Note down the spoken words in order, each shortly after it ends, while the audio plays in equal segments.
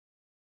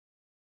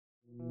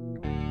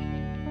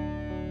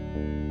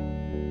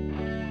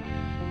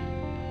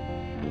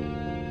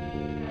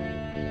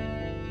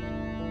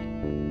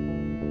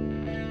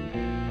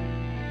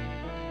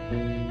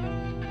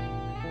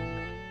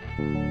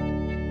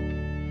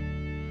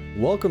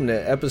Welcome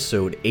to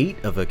episode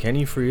 8 of a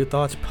Kenny for Your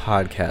Thoughts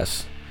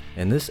podcast.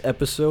 In this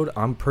episode,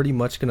 I'm pretty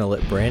much going to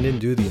let Brandon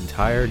do the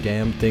entire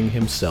damn thing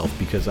himself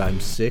because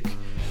I'm sick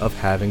of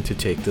having to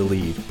take the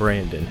lead.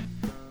 Brandon,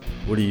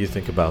 what do you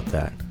think about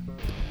that?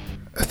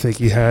 I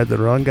think you hired the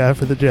wrong guy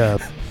for the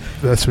job.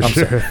 That's for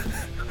sure.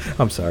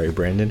 I'm sorry,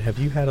 Brandon. Have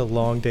you had a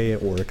long day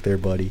at work there,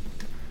 buddy?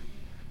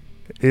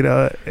 You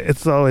know,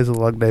 it's always a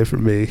long day for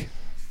me.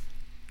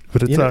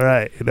 But it's all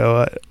right. You know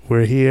what?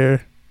 We're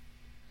here.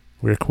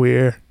 We're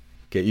queer.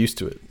 Get used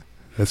to it.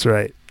 That's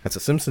right. That's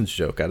a Simpsons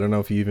joke. I don't know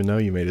if you even know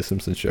you made a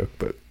Simpsons joke,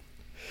 but...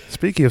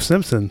 Speaking of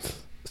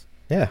Simpsons.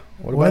 Yeah,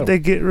 what about why'd they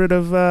get rid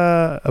of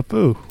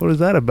Apu? What was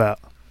that about?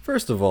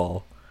 First of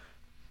all,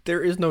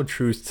 there is no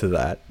truth to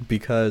that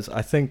because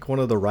I think one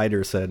of the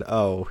writers said,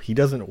 oh, he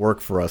doesn't work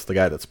for us, the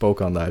guy that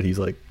spoke on that. He's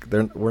like,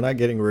 we're not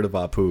getting rid of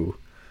Apu.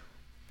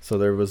 So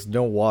there was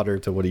no water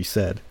to what he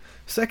said.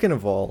 Second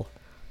of all,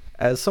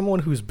 as someone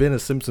who's been a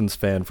Simpsons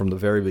fan from the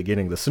very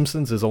beginning, The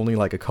Simpsons is only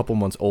like a couple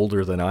months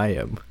older than I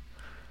am.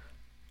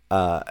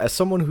 As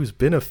someone who's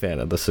been a fan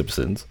of The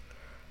Simpsons,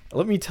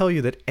 let me tell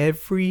you that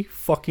every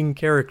fucking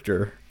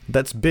character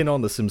that's been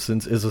on The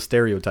Simpsons is a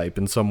stereotype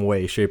in some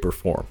way, shape, or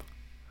form.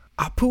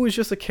 Apu is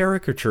just a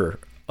caricature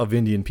of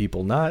Indian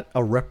people, not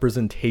a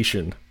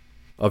representation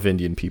of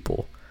Indian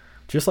people.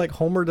 Just like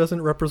Homer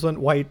doesn't represent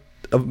white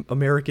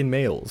American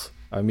males.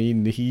 I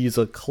mean, he's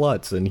a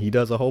klutz and he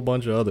does a whole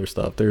bunch of other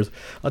stuff. There's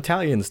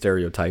Italian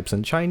stereotypes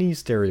and Chinese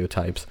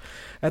stereotypes.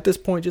 At this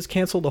point, just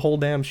cancel the whole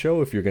damn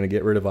show if you're going to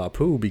get rid of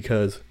Apu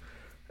because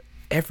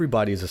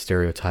everybody's a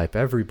stereotype.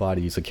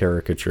 Everybody's a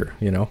caricature,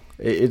 you know?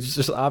 It's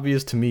just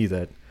obvious to me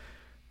that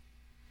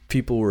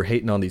people who are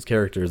hating on these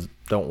characters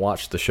don't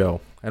watch the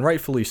show. And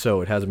rightfully so.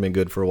 It hasn't been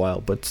good for a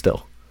while, but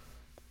still.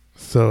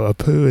 So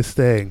Apu is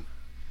staying.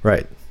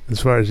 Right.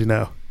 As far as you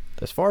know.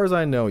 As far as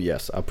I know,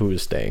 yes, Apu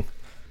is staying.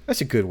 That's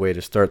a good way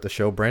to start the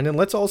show, Brandon.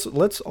 Let's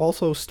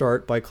also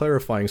start by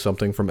clarifying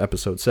something from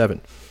episode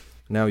 7.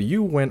 Now,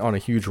 you went on a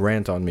huge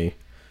rant on me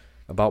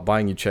about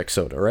buying you Czech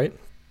soda, right?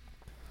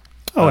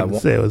 I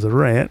wouldn't say it was a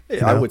rant.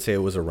 I would say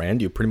it was a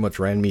rant. You pretty much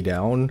ran me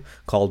down,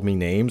 called me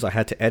names. I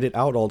had to edit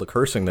out all the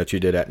cursing that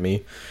you did at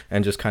me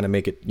and just kind of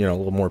make it, a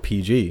little more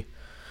PG.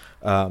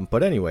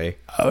 But anyway,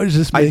 I was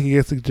just making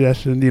a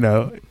suggestion,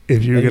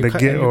 if you're going to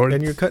get...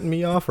 And you're cutting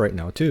me off right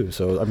now, too.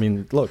 So, I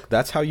mean, look,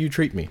 that's how you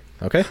treat me,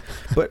 okay?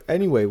 But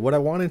anyway, what I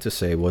wanted to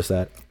say was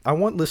that I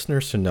want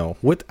listeners to know,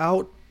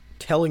 without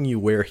telling you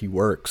where he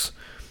works,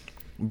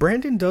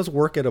 Brandon does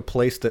work at a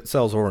place that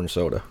sells orange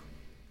soda.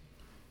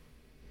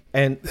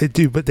 And they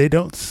do, but they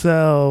don't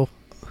sell,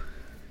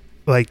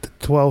 like, the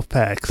 12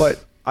 packs.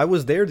 But I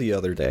was there the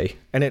other day,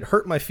 and it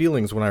hurt my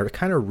feelings when I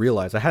kind of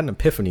realized I had an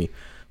epiphany.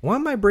 Why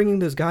am I bringing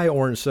this guy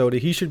orange soda?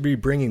 He should be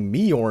bringing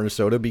me orange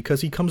soda because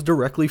he comes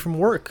directly from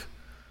work.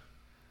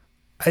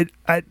 When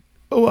if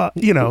have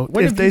you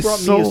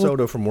brought me a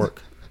soda from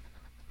work?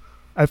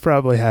 I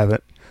probably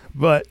haven't.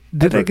 But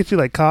did I get you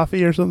like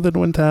coffee or something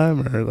one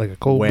time, or like a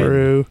cold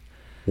brew?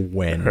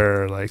 When?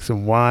 Or like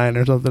some wine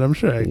or something? I'm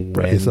sure I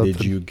brought you something. When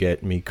did you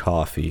get me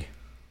coffee?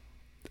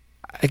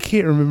 I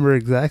can't remember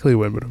exactly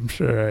when, but I'm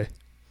sure I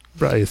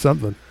brought you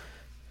something.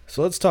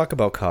 So let's talk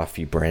about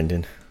coffee,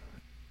 Brandon.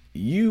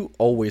 You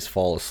always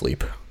fall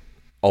asleep.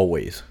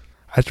 Always.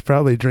 I should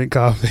probably drink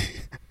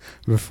coffee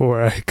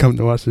before I come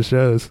to watch the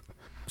shows.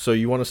 So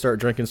you want to start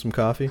drinking some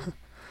coffee?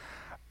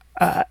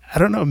 I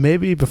don't know.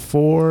 Maybe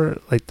before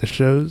like the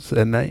shows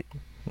at night.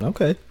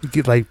 Okay. You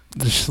could like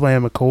just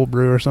slam a cold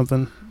brew or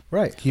something.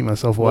 Right. Keep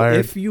myself wired. Well,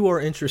 if you are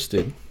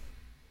interested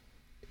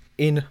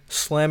in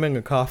slamming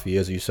a coffee,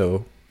 as you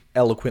so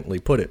eloquently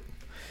put it,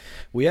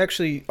 we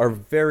actually are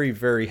very,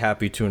 very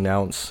happy to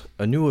announce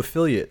a new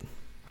affiliate.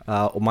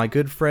 My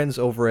good friends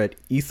over at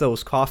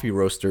Ethos Coffee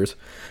Roasters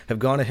have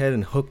gone ahead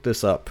and hooked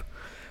us up.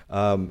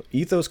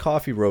 Ethos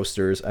Coffee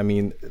Roasters, I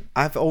mean,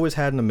 I've always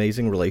had an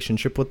amazing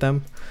relationship with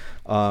them.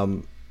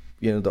 The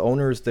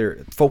owners,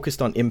 they're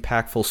focused on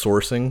impactful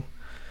sourcing,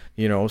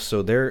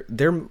 so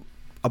they're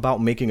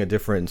about making a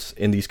difference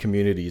in these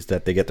communities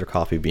that they get their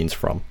coffee beans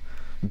from.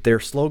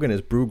 Their slogan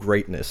is Brew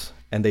Greatness,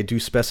 and they do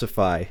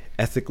specify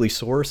ethically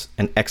sourced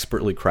and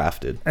expertly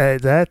crafted. Hey,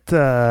 that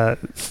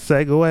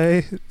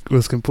segue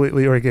was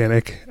completely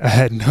organic. I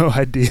had no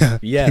idea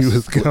he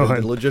was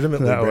going.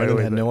 Legitimately, Brandon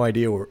had no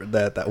idea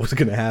that was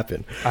going to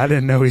happen. I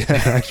didn't know we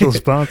had actual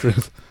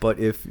sponsors. But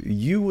if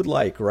you would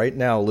like, right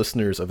now,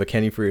 listeners of a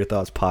Kenny for Your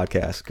Thoughts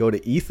podcast, go to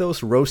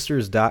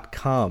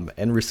ethosroasters.com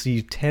and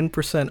receive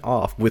 10%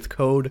 off with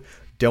code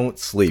Don't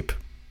Sleep.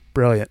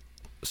 Brilliant.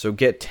 So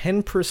get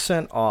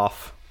 10%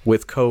 off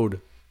with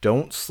code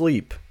Don't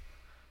Sleep.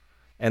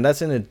 And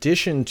that's in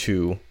addition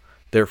to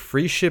their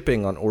free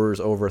shipping on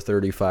orders over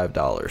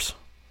 $35.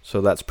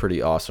 So that's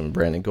pretty awesome,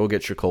 Brandon. Go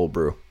get your cold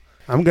brew.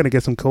 I'm going to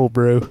get some cold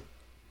brew,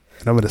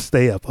 and I'm going to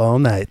stay up all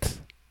night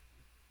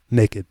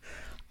naked.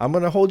 I'm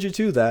going to hold you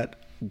to that.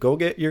 Go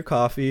get your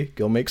coffee.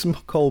 Go make some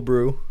cold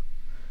brew.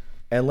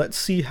 And let's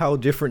see how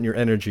different your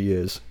energy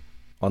is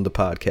on the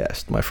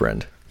podcast, my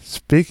friend.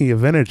 Speaking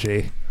of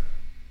energy...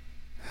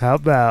 How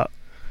about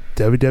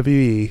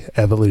WWE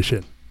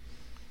Evolution?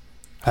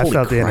 I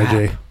felt the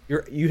energy.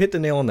 You hit the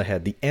nail on the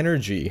head. The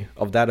energy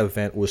of that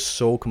event was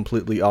so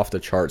completely off the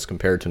charts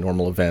compared to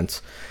normal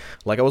events.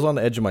 Like, I was on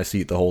the edge of my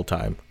seat the whole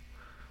time,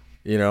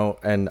 you know,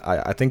 and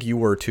I think you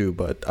were too,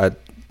 but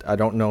I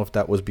don't know if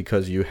that was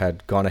because you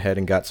had gone ahead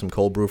and got some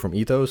cold brew from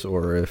Ethos,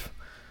 or if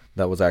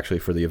that was actually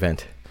for the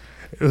event.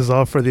 It was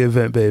all for the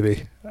event,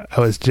 baby.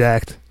 I was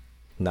jacked.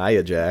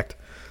 Nia jacked.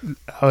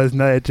 I was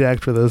Nia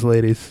jacked for those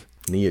ladies.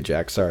 Nia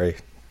jacked, sorry.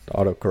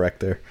 Autocorrect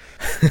there.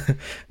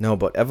 No,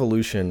 but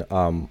Evolution,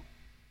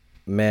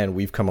 man,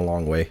 we've come a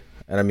long way.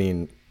 And I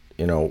mean,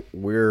 you know,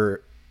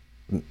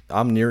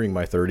 I'm nearing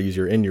my 30s,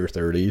 you're in your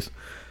 30s.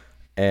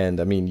 And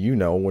I mean, you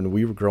know, when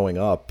we were growing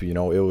up, you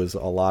know, it was a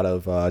lot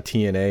of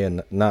TNA,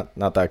 and not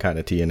that kind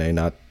of TNA,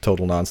 not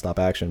total nonstop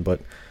action, but,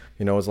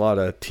 you know, it was a lot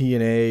of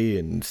TNA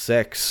and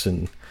sex,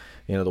 and,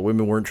 you know, the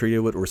women weren't treated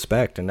with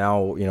respect. And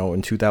now, you know,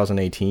 in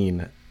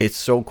 2018, it's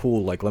so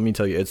cool. Like, let me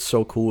tell you, it's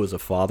so cool as a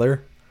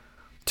father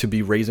to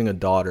be raising a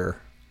daughter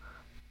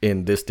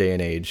in this day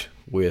and age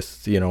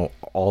with, you know,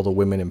 all the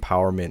women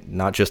empowerment,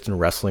 not just in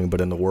wrestling,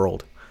 but in the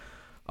world.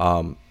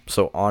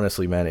 So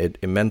honestly, man,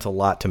 it meant a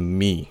lot to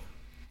me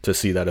to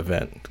see that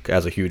event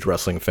as a huge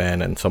wrestling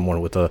fan and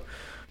someone with a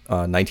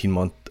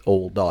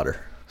 19-month-old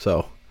daughter.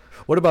 So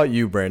what about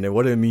you, Brandon?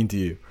 What did it mean to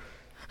you?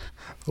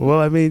 Well,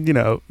 I mean, you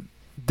know,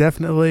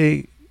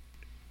 definitely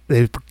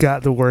they've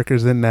got the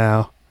workers in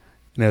now.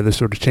 You know, they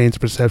sort of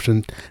changed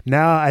perception.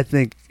 Now I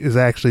think is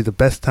actually the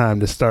best time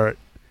to start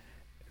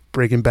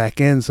breaking back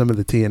in some of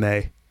the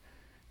TNA,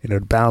 you know,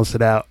 to balance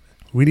it out.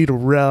 We need a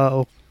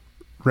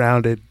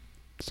well-rounded,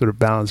 sort of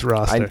balanced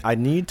roster. I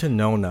need to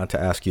know not to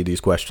ask you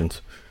these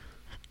questions.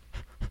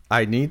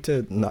 I need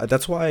to.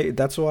 That's why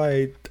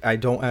I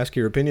don't ask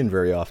your opinion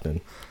very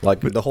often. Like,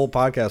 the whole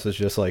podcast is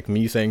just like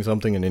me saying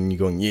something and then you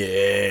going,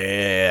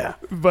 yeah.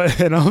 But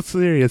in all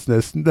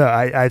seriousness, no,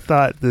 I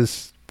thought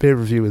this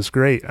pay-per-view was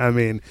great. I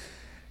mean,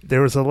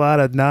 there was a lot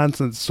of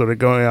nonsense sort of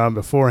going on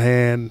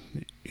beforehand,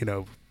 you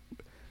know,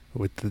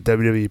 with the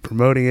WWE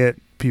promoting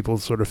it, people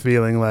sort of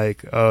feeling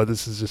like, oh,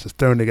 this is just a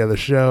thrown together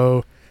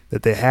show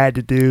that they had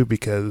to do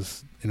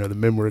because, you know, the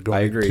men were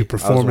going to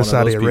perform in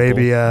Saudi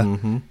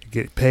Arabia,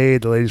 get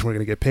paid. The ladies weren't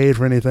going to get paid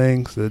for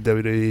anything. So the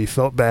WWE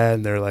felt bad,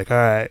 and they're like, all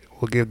right,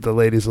 we'll give the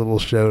ladies a little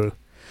show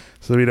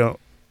so we don't,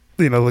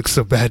 you know, look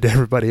so bad to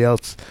everybody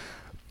else.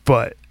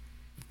 But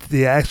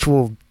the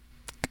actual,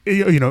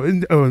 you know,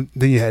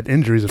 then you had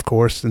injuries, of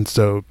course, and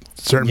so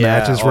certain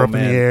matches were up in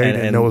the air, and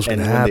didn't know what was going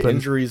to happen. When the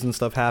injuries and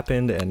stuff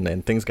happened,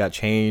 and things got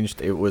changed,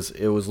 it was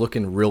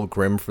looking real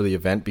grim for the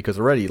event, because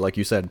already, like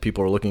you said,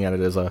 people were looking at it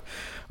as a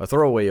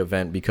throwaway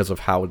event because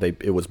of how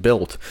it was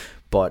built.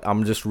 But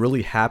I'm just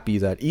really happy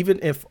that even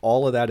if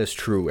all of that is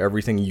true,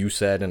 everything you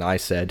said and I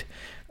said,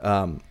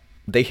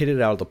 they hit it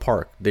out of the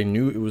park. They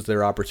knew it was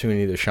their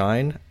opportunity to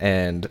shine,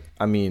 and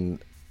I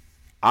mean,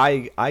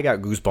 I got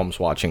goosebumps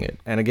watching it.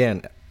 And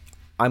again,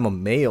 I'm a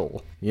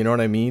male, you know what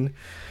I mean?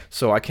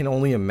 So I can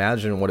only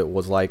imagine what it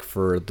was like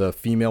for the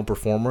female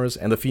performers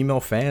and the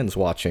female fans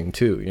watching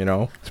too, you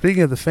know?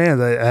 Speaking of the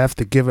fans, I have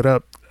to give it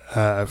up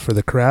for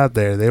the crowd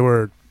there. They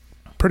were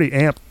pretty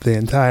amped the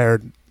entire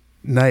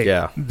night.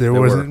 Yeah, there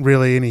wasn't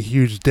really any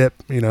huge dip.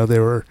 You know, they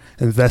were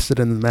invested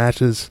in the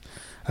matches.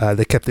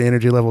 They kept the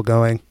energy level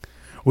going,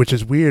 which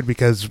is weird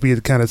because we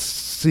had kind of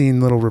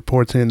seen little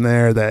reports in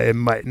there that it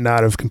might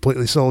not have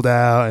completely sold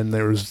out, and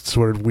there was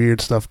sort of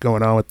weird stuff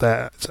going on with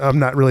that. So I'm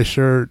not really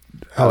sure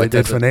how they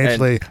did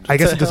financially. I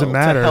guess it doesn't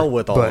matter. To hell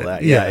with all of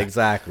that. Yeah,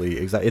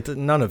 exactly.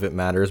 None of it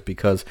matters,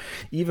 because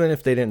even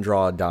if they didn't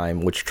draw a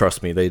dime, which,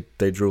 trust me,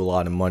 they drew a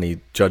lot of money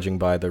judging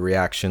by the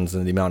reactions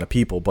and the amount of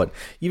people, but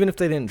even if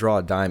they didn't draw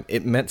a dime,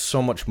 it meant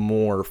so much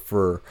more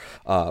for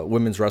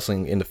women's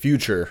wrestling in the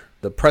future.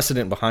 The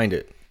precedent behind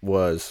it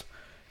was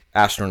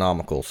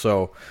astronomical.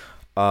 So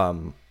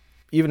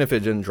even if it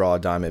didn't draw a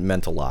dime, it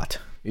meant a lot,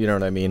 you know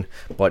what I mean?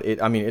 But it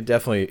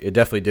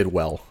definitely did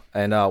well.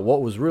 And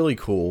what was really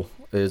cool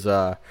is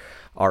our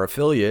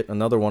affiliate,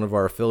 another one of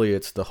our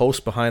affiliates, the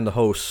host behind the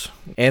hosts,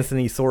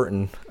 Anthony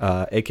Thornton,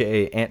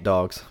 aka Ant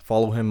Dogs.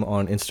 Follow him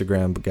on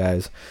Instagram,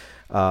 guys.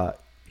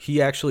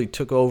 He actually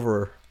took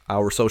over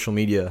our social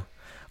media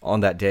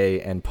on that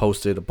day and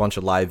posted a bunch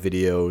of live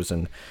videos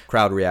and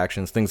crowd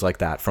reactions, things like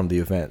that from the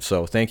event.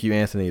 So thank you,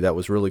 Anthony. That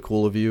was really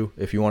cool of you.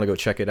 If you want to go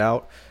check it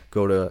out,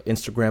 go to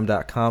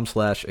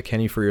instagram.com/A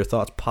Kenny for Your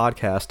Thoughts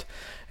podcast,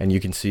 and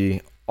you can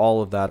see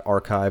all of that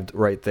archived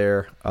right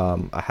there.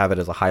 I have it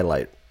as a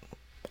highlight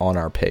on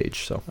our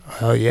page. So.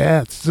 Oh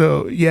yeah.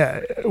 So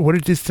yeah, what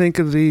did you think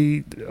of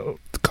the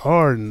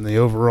card and the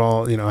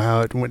overall, you know,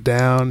 how it went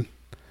down,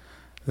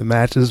 the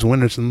matches,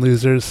 winners and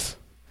losers?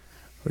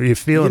 Are you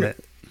feeling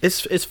it?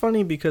 It's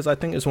funny because I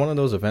think it's one of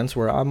those events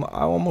where I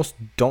almost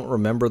don't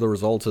remember the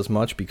results as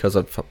much because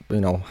of, you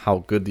know,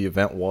 how good the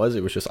event was.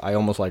 It was just, I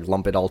almost like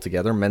lump it all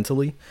together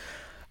mentally.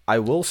 I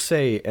will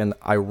say, and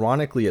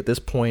ironically at this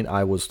point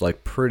I was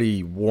like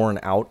pretty worn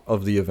out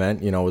of the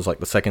event. You know, it was like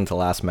the second to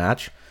last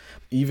match.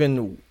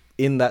 Even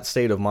in that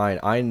state of mind,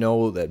 I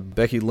know that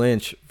Becky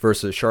Lynch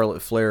versus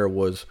Charlotte Flair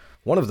was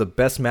one of the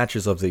best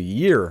matches of the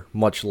year,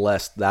 much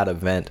less that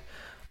event.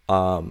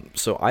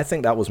 So I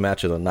think that was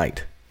match of the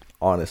night,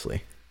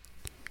 honestly.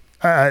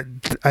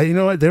 You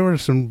know what? There were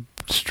some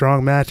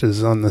strong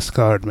matches on this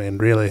card, man.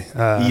 Really,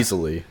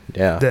 Easily,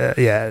 yeah.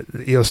 The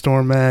Io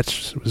Storm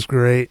match was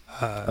great.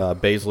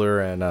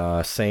 Baszler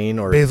and Sane,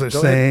 or Baszler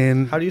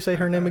Sane. How do you say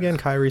her name again?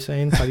 Kairi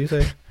Sane. How do you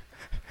say?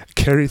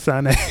 Kairi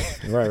Sane.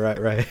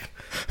 Right.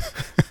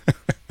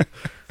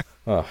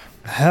 Oh.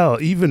 Hell,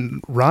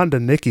 even Ronda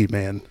Nikki,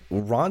 man.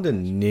 Ronda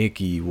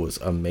Nikki was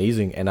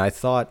amazing, and I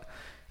thought,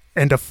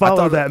 and to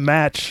follow that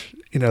match,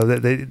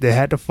 that they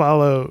had to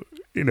follow,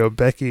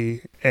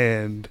 Becky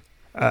and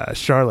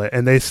Charlotte,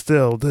 and they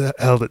still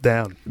held it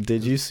down.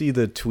 Did you see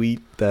the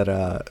tweet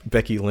that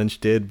Becky Lynch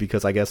did?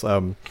 Because I guess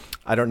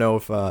I don't know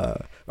if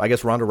I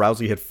guess Ronda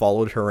Rousey had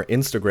followed her on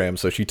Instagram,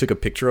 so she took a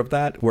picture of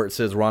that where it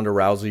says Ronda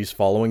Rousey's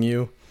following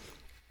you,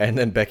 and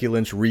then Becky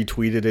Lynch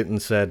retweeted it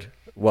and said,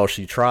 "Well,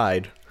 she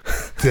tried."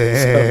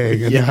 Dang,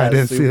 so, yeah, I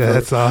didn't see that.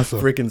 That's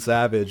awesome. Freaking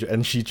savage.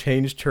 And she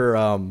changed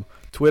her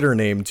Twitter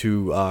name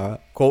to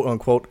quote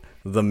unquote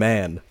the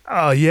man.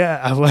 Oh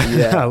yeah, I like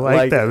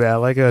that, man. I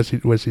like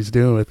what she's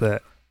doing with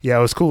that. Yeah,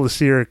 it was cool to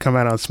see her come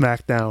out on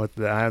SmackDown with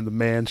the "I am the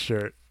man"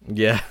 shirt.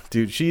 Yeah,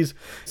 dude,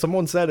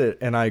 someone said it,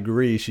 and I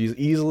agree. She's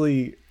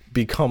easily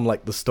become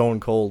like the Stone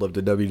Cold of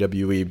the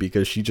WWE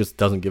because she just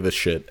doesn't give a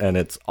shit, and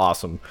it's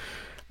awesome.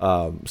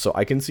 So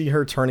I can see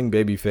her turning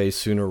babyface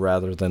sooner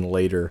rather than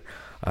later.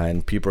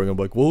 And people are going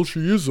to be like, well, she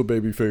is a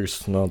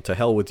babyface. No, to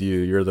hell with you.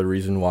 You're the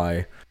reason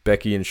why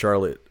Becky and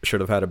Charlotte should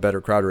have had a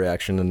better crowd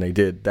reaction than they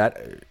did.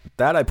 That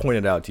I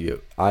pointed out to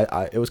you.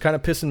 It was kind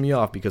of pissing me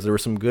off because there were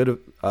some good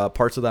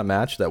parts of that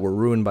match that were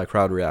ruined by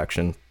crowd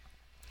reaction.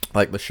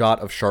 Like the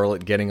shot of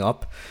Charlotte getting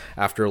up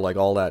after like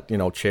all that,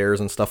 chairs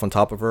and stuff on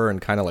top of her and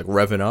kind of like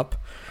revving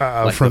up.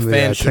 Like the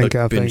fans should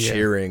have been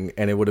cheering,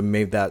 and it would have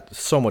made that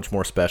so much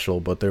more special.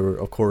 But they were,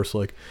 of course,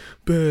 like,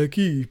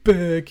 Becky.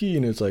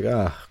 And it's like,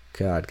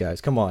 God,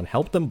 guys, come on,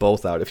 help them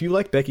both out. If you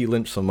like Becky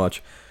Lynch so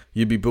much,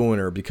 you'd be booing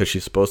her because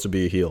she's supposed to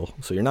be a heel.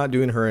 So you're not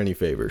doing her any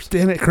favors.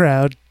 Damn it,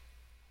 crowd.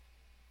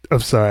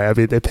 I'm sorry. I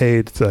mean, they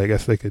paid, so I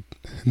guess they could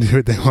do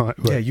what they want.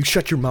 But. Yeah, you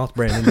shut your mouth,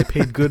 Brandon. They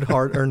paid good,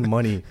 hard-earned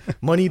money.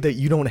 Money that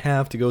you don't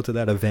have to go to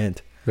that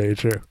event. Very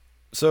true.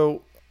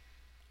 So,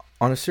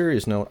 on a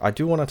serious note, I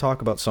do want to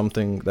talk about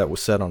something that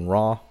was said on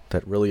Raw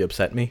that really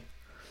upset me.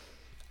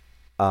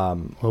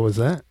 What was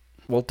that?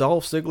 Well,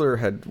 Dolph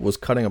Ziggler was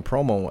cutting a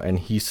promo, and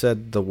he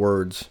said the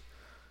words,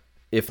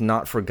 "If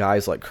not for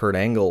guys like Kurt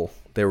Angle,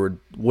 there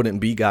wouldn't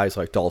be guys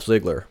like Dolph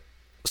Ziggler."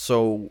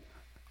 So,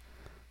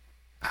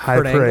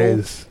 high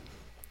praise.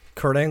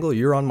 Kurt Angle,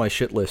 you're on my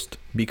shit list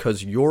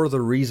because you're the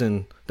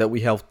reason that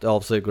we have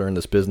Dolph Ziggler in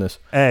this business.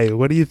 Hey,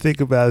 what do you think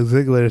about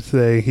Ziggler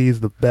saying he's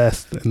the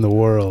best in the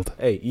world?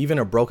 Hey, even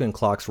a broken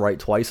clock's right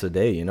twice a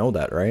day. You know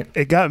that, right?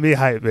 It got me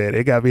hyped, man.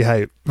 It got me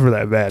hyped for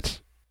that match.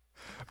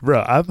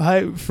 Bro, I'm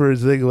hyped for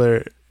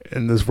Ziggler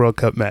in this World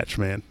Cup match,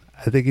 man.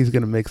 I think he's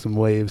going to make some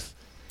waves.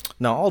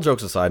 No, all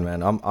jokes aside,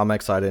 man, I'm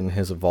excited in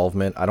his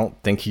involvement. I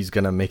don't think he's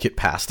going to make it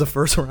past the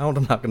first round.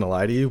 I'm not going to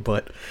lie to you,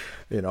 but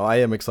I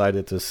am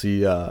excited to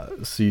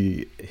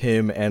see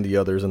him and the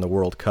others in the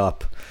World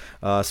Cup.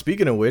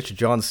 Speaking of which,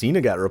 John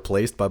Cena got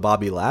replaced by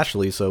Bobby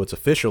Lashley, so it's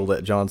official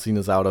that John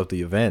Cena's out of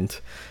the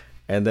event.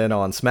 And then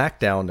on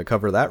SmackDown, to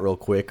cover that real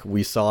quick,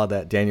 we saw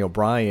that Daniel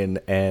Bryan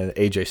and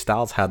AJ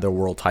Styles had their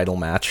world title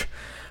match.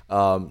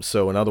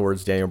 So in other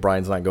words, Daniel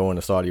Bryan's not going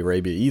to Saudi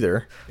Arabia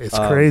either. It's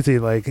crazy,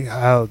 like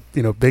how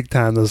big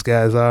time those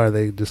guys are.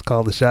 They just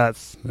call the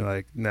shots. They're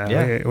like, nah,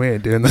 we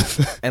ain't doing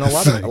this. And a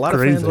lot of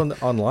fans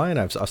online,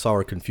 I saw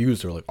are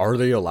confused. They're like, are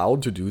they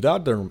allowed to do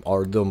that?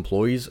 Are the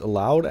employees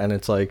allowed? And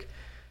it's like,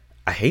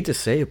 I hate to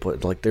say it,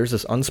 but like there's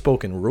this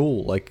unspoken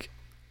rule. Like,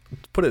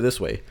 put it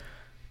this way.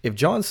 If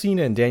John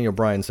Cena and Daniel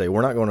Bryan say,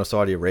 we're not going to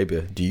Saudi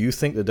Arabia, do you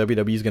think the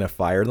WWE is going to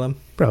fire them?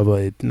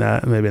 Probably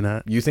not. Maybe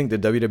not. You think the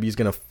WWE is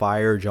going to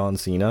fire John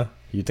Cena?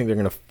 You think they're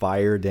going to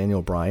fire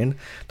Daniel Bryan?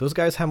 Those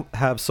guys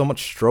have so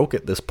much stroke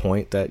at this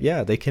point that,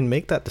 yeah, they can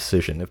make that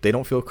decision. If they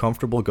don't feel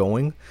comfortable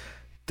going,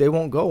 they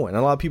won't go. And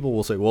a lot of people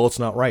will say, well, it's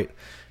not right.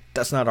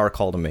 That's not our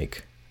call to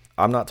make.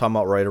 I'm not talking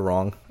about right or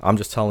wrong. I'm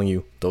just telling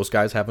you, those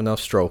guys have enough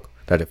stroke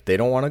that if they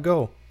don't want to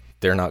go,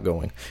 they're not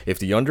going. If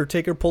The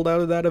Undertaker pulled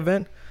out of that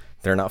event,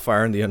 they're not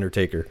firing The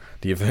Undertaker.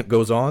 The event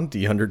goes on.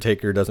 The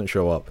Undertaker doesn't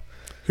show up.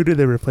 Who did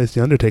they replace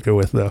The Undertaker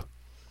with, though?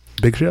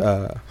 Big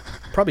Show?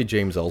 Probably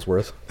James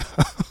Ellsworth.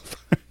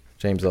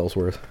 James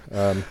Ellsworth.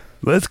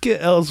 Let's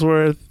get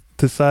Ellsworth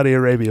to Saudi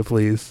Arabia,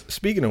 please.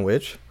 Speaking of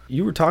which,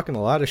 you were talking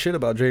a lot of shit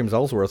about James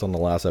Ellsworth on the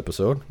last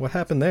episode. What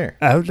happened there?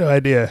 I have no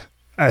idea.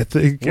 I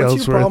think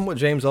What's your problem with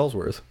James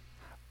Ellsworth?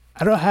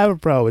 I don't have a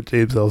problem with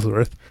James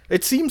Ellsworth.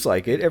 It seems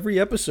like it. Every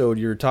episode,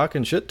 you're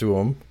talking shit to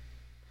him.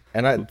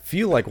 And I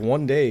feel like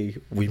one day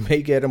we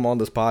may get him on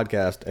this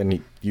podcast,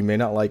 and you may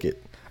not like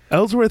it.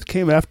 Ellsworth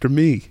came after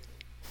me.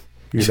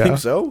 You think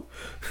so?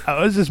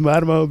 I was just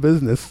minding my own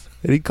business,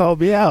 and he called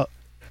me out.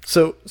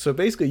 So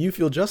basically, you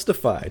feel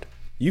justified.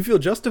 You feel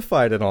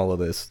justified in all of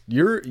this.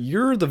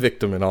 You're the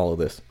victim in all of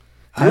this.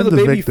 You're the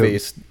baby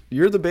face.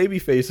 You're the baby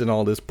face in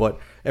all this, but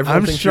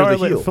everyone thinks you're the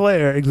heel. I'm Charlotte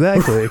Flair,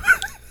 exactly.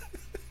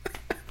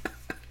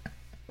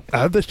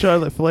 I'm the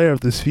Charlotte Flair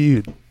of this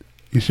feud.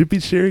 You should be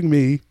cheering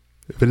me,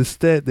 but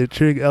instead they're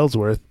cheering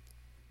Ellsworth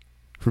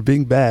for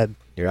being bad.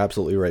 You're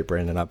absolutely right,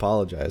 Brandon. I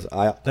apologize.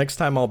 Next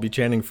time I'll be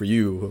chanting for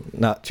you,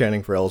 not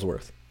chanting for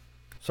Ellsworth.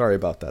 Sorry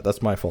about that.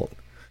 That's my fault.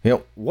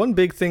 One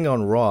big thing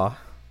on Raw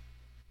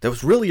that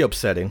was really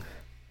upsetting.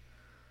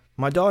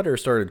 My daughter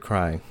started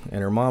crying,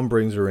 and her mom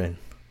brings her in.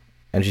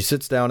 And she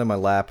sits down in my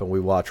lap, and we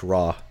watch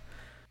Raw.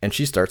 And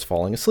she starts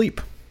falling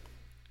asleep.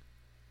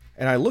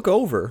 And I look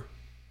over,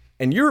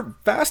 and you're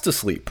fast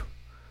asleep.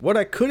 What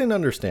I couldn't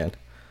understand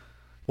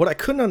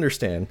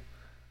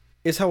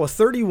is how a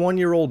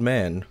 31-year-old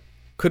man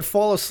could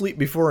fall asleep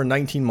before a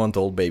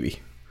 19-month-old baby.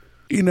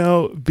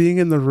 Being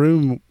in the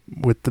room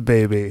with the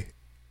baby,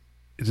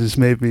 it just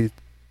made me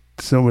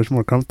so much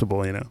more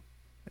comfortable,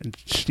 And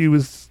she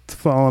was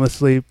falling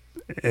asleep.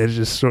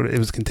 It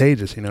was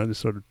contagious,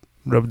 just sort of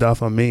rubbed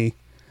off on me.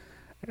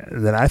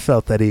 And then I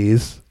felt at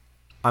ease.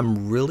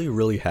 I'm really,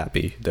 really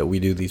happy that we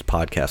do these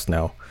podcasts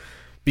now.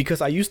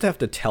 Because I used to have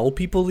to tell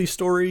people these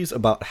stories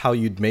about how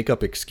you'd make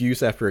up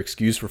excuse after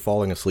excuse for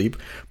falling asleep.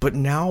 But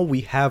now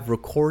we have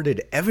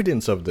recorded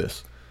evidence of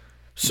this.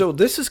 So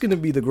this is going to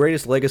be the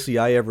greatest legacy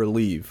I ever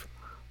leave,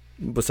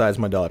 besides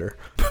my daughter.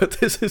 But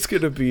this is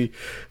going to be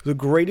the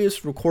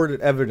greatest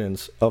recorded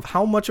evidence of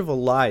how much of a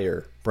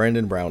liar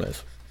Brandon Brown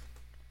is.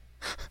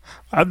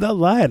 I'm not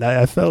lying.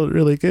 I felt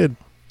really good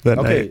that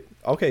night.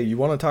 Okay, you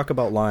want to talk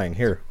about lying?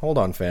 Here, hold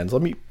on, fans.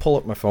 Let me pull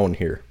up my phone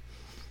here.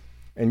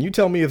 And you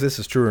tell me if this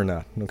is true or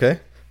not, okay?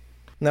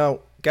 Now,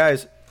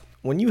 guys,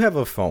 when you have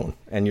a phone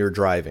and you're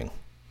driving,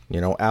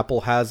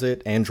 Apple has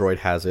it, Android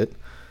has it.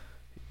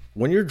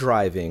 When you're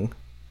driving,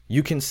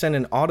 you can send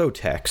an auto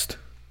text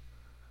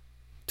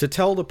to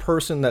tell the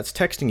person that's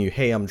texting you,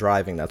 hey, I'm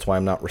driving, that's why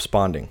I'm not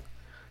responding.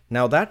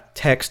 Now, that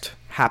text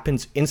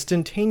happens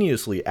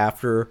instantaneously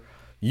after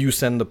you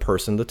send the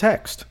person the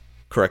text.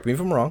 Correct me if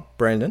I'm wrong,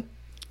 Brandon.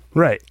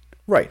 Right.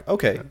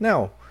 Okay.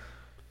 Now,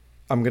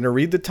 I'm going to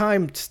read the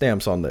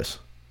timestamps on this.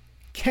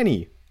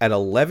 Kenny at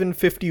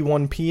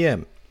 11:51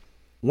 p.m.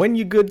 When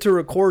you good to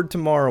record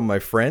tomorrow, my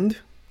friend?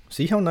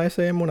 See how nice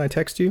I am when I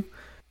text you?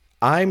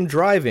 I'm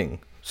driving.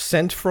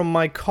 Sent from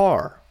my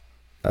car.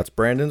 That's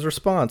Brandon's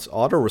response,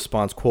 auto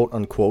response, quote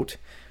unquote,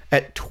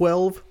 at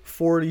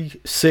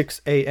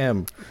 12:46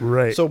 a.m.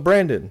 Right. So,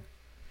 Brandon,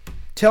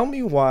 tell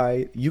me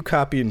why you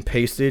copy and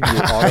pasted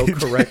your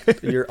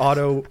autocorrect, your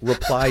auto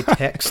reply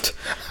text,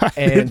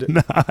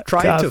 and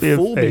tried to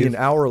fool me an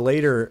hour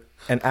later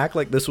and act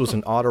like this was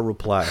an auto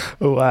reply.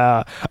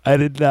 Wow, I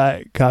did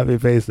not copy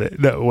and paste it.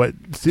 No, what?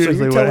 Seriously,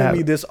 so you're what telling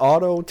me this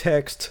auto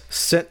text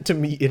sent to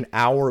me an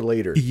hour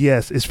later?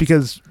 Yes, it's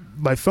because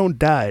my phone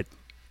died.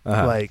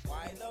 Like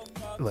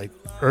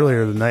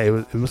earlier in the night.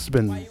 It must have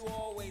been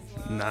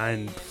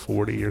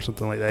 9:40 or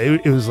something like that.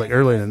 It was like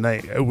early in the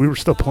night. We were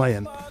still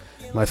playing.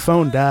 My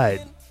phone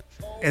died,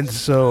 and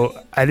so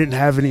I didn't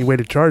have any way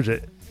to charge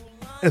it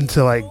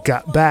until I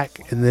got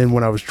back. And then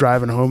when I was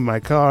driving home in my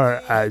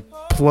car, I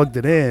plugged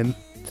it in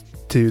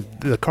to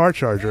the car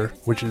charger,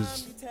 which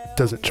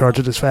doesn't charge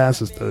it as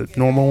fast as the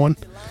normal one.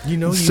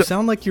 You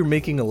sound like you're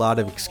making a lot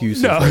of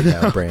excuses right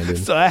now, Brandon.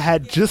 So I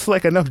had just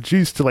like enough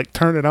juice to like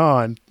turn it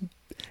on,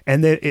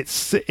 and then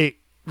it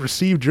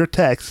received your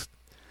text,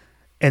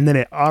 and then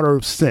it auto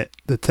sent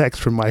the text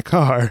from my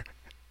car.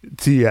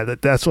 So yeah,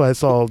 that's why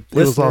it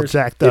was all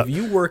jacked up. If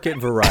you work at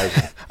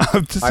Verizon,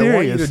 I'm serious. I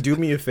want you to do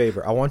me a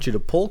favor. I want you to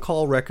pull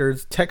call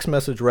records, text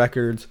message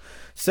records,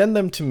 send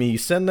them to me,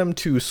 send them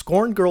to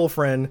Scorned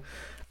Girlfriend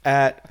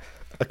at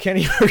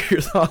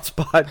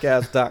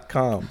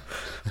KennyHearYourThoughtsPodcast.com,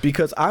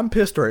 because I'm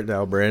pissed right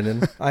now,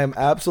 Brandon. I am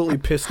absolutely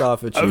pissed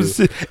off at you.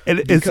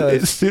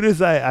 As soon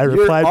as I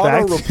replied your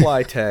back, auto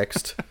reply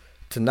text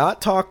to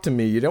not talk to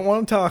me. You didn't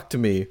want to talk to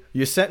me.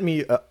 You sent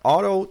me an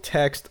auto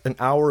text an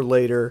hour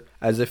later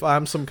as if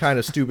I'm some kind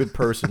of stupid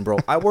person, bro.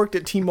 I worked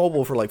at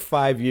T-Mobile for like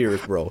 5 years,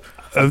 bro.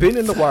 I've been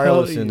in the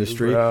wireless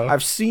industry. Bro.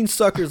 I've seen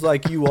suckers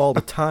like you all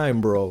the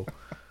time, bro.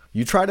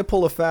 You tried to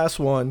pull a fast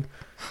one,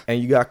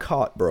 and you got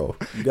caught, bro.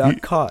 You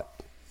got caught.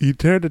 You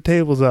turned the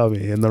tables on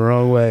me in the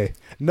wrong way.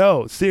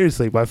 No,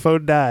 seriously, my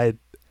phone died,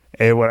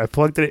 and when I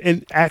plugged it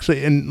in,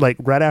 like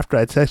right after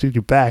I texted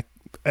you back,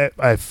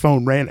 my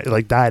phone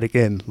died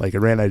again. Like it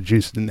ran out of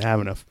juice, didn't have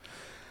enough,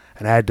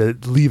 and I had to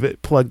leave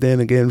it plugged in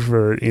again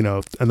for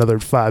another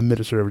 5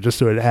 minutes or whatever, just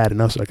so it had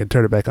enough so I could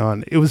turn it back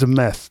on. It was a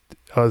mess.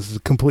 I was a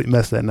complete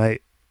mess that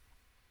night.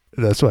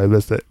 That's why I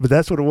missed it. But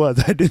that's what it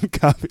was. I didn't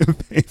copy and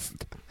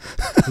paste.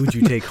 Who'd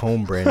you take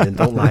home, Brandon?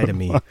 Don't lie to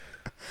me.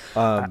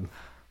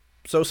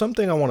 So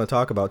something I want to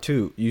talk about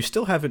too. You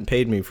still haven't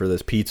paid me for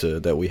this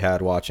pizza that we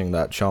had watching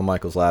that Shawn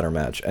Michaels ladder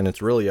match, and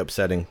it's really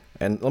upsetting.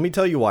 And let me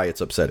tell you why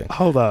it's upsetting.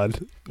 Hold on.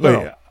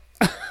 No.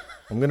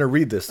 I'm going to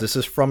read this. This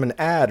is from an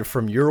ad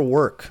from your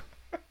work.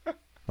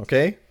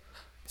 Okay? It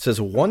says,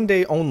 one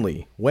day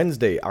only,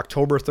 Wednesday,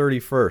 October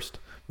 31st.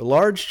 A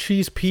large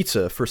cheese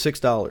pizza for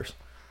 $6.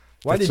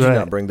 Why did you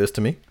not bring this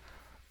to me?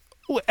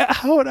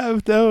 How would I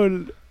have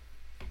known?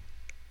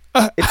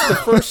 It's the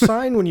first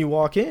sign when you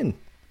walk in.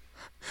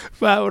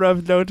 Why would I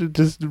have known to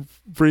just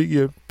bring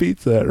you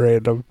pizza at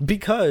random?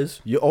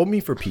 Because you owe me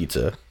for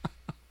pizza.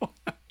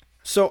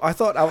 So I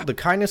thought out of the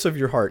kindness of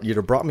your heart, you'd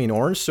have brought me an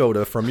orange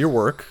soda from your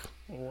work.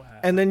 Wow.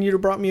 And then you'd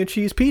have brought me a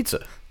cheese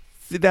pizza.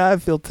 See, now I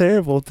feel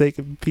terrible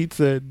taking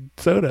pizza and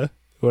soda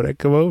when I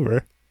come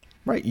over.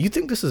 Right. You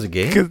think this is a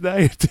game? Because now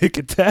you're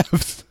taking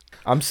tabs.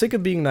 I'm sick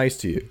of being nice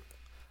to you.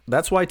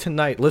 That's why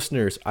tonight,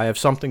 listeners, I have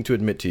something to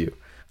admit to you.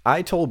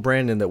 I told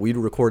Brandon that we'd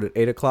record at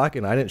 8 o'clock,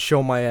 and I didn't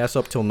show my ass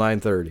up till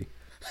 9:30.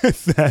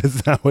 Is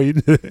that why you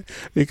did it?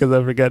 Because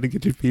I forgot to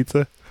get you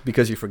pizza?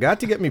 Because you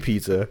forgot to get me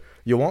pizza,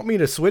 you want me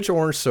to switch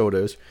orange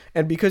sodas,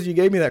 and because you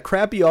gave me that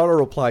crappy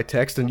auto-reply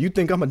text and you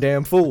think I'm a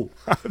damn fool.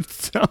 I'm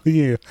telling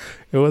you,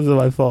 it wasn't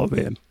my fault,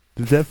 man.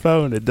 That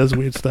phone, it does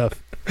weird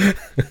stuff.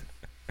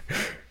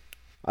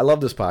 I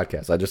love this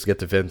podcast. I just get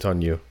to vent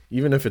on you,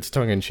 even if it's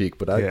tongue-in-cheek,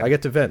 but I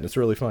get to vent. It's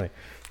really funny.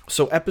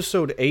 So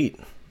episode 8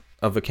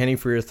 of a Kenny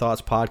for Your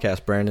Thoughts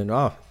podcast, Brandon.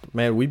 Oh,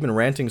 man, we've been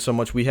ranting so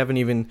much we haven't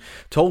even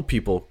told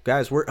people.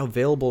 Guys, we're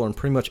available on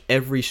pretty much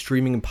every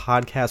streaming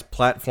podcast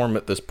platform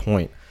at this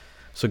point.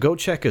 So go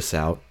check us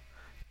out.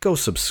 Go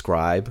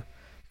subscribe.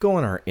 Go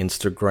on our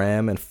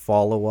Instagram and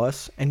follow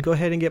us. And go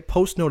ahead and get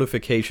post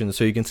notifications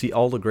so you can see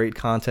all the great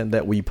content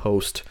that we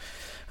post.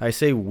 I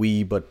say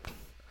we, but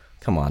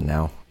come on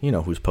now. You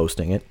know who's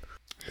posting it.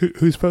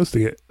 Who's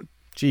posting it?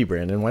 Gee,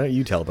 Brandon, why don't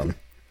you tell them?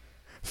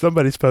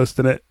 Somebody's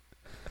posting it.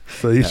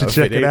 So you should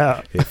check it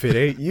out. If it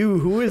ain't you,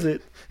 who is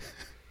it?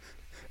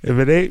 If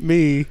it ain't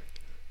me,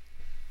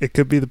 it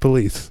could be the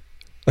police.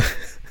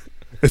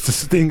 It's a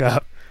sting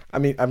up. I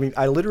mean,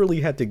 I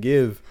literally had to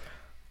give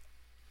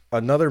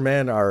another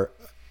man our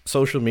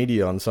social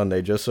media on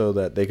Sunday just so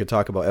that they could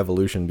talk about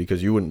evolution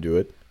because you wouldn't do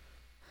it.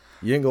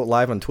 You didn't go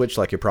live on Twitch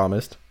like you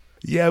promised.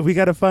 Yeah, we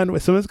got to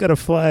find... Someone's got to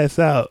fly us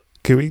out.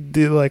 Can we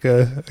do like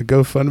a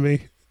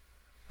GoFundMe?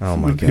 Oh,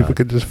 my God. People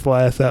could just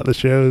fly us out the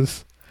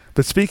shows.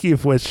 But speaking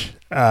of which,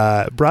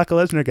 Brock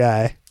Lesnar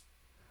guy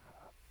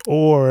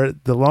or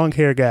the long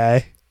hair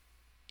guy,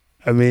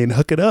 I mean,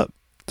 hook it up.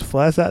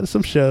 Fly us out to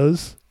some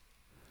shows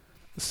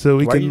so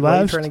we can live Why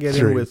are you trying to get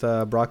in with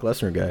Brock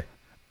Lesnar guy?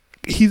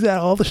 He's at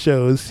all the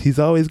shows. He's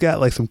always got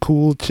like some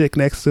cool chick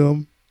next to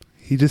him.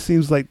 He just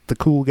seems like the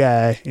cool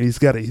guy, and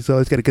he's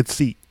always got a good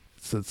seat.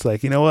 So it's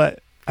like, you know what?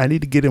 I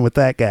need to get in with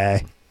that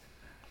guy.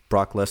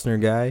 Brock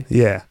Lesnar guy?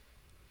 Yeah.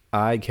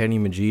 I, Kenny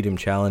Majid, am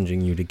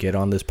challenging you to get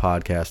on this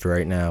podcast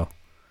right now.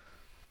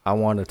 I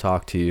want to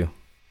talk to you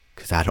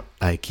because I don't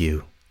like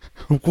you.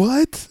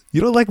 What?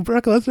 You don't like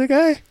Brock Lesnar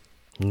guy?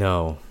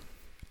 No.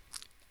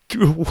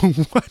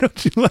 Why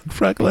don't you like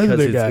Brock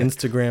Lesnar guy? Because his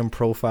Instagram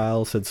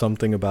profile said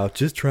something about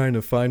just trying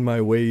to find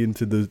my way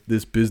into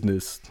this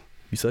business.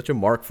 He's such a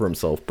mark for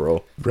himself,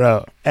 bro.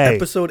 Bro, hey.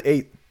 Episode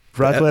 8.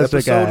 Brock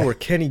Lesnar guy. Episode where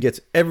Kenny gets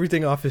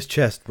everything off his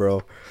chest,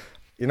 bro.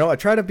 You know, I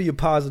try to be a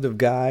positive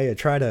guy. I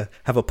try to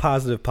have a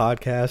positive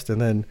podcast, and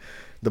then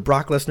the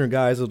Brock Lesnar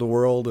guys of the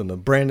world and the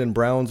Brandon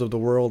Browns of the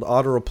world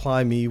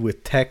auto-reply me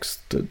with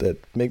texts that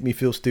make me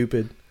feel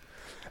stupid.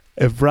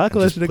 If Brock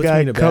Lesnar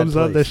guy comes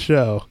on this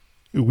show,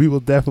 we will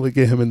definitely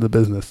get him in the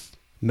business.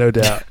 No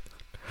doubt.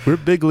 We're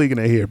big leaguing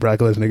it here, Brock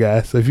Lesnar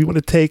guy. So if you want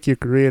to take your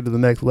career to the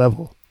next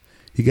level,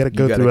 you got to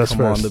go through us first.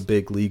 You got to come on the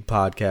Big League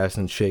podcast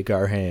and shake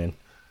our hand.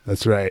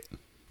 That's right.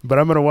 But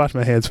I'm going to wash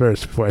my hands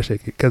first before I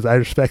shake it because I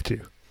respect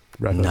you.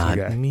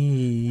 Not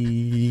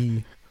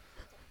me.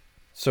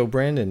 So,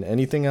 Brandon,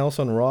 anything else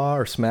on Raw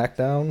or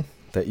SmackDown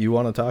that you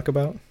want to talk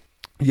about?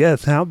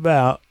 Yes. How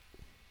about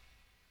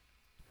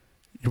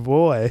your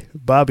boy,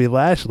 Bobby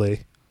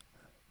Lashley,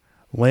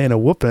 laying a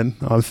whooping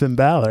on Finn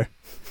Balor?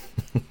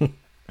 And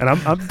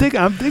I'm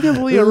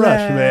digging Leo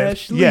Rush, man.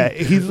 Yeah,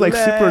 he's like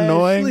super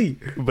annoying,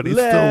 but he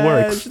still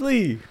works.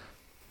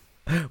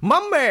 My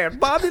man,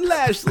 Bobby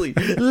Lashley.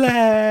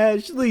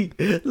 Lashley.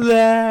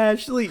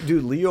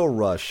 Dude, Leo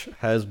Rush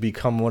has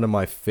become one of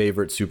my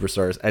favorite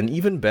superstars. And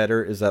even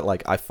better is that,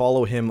 like, I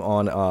follow him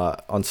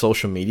on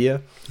social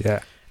media. Yeah.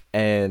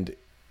 And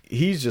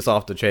he's just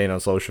off the chain on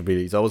social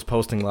media. He's always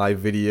posting live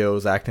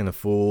videos, acting a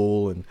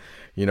fool, and,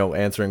 you know,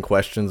 answering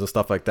questions and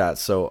stuff like that.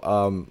 So,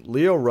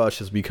 Leo Rush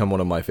has become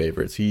one of my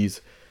favorites.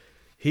 He's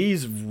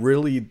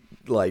really,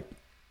 like...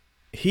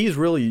 He's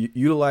really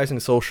utilizing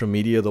social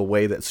media the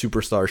way that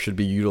superstars should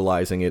be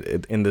utilizing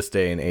it in this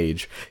day and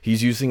age.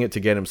 He's using it to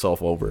get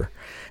himself over.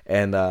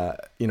 And,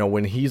 you know,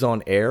 when he's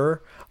on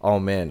air, oh,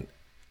 man,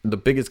 the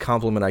biggest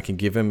compliment I can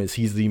give him is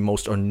he's the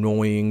most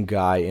annoying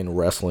guy in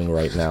wrestling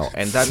right now.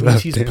 And that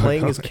means he's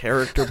playing his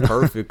character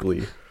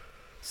perfectly.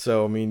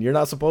 So, I mean, you're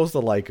not supposed to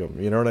like him.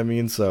 You know what I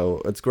mean?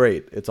 So, it's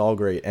great. It's all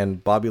great.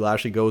 And Bobby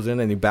Lashley goes in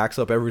and he backs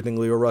up everything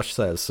Leo Rush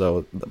says.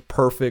 So, the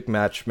perfect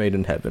match made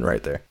in heaven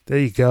right there. There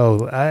you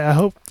go. I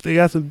hope they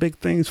got some big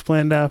things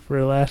planned out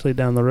for Lashley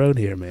down the road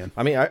here, man.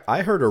 I mean,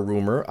 I heard a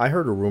rumor.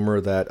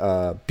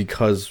 That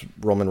because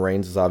Roman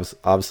Reigns is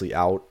obviously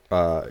out,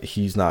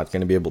 he's not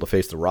going to be able to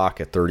face The Rock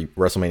at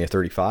WrestleMania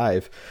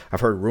 35. I've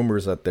heard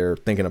rumors that they're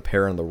thinking of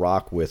pairing The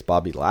Rock with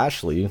Bobby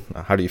Lashley.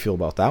 How do you feel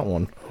about that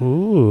one?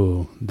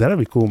 Ooh, that'd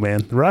be cool,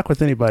 man. The Rock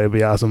with anybody would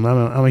be awesome.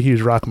 I'm a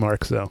huge Rock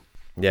mark, so.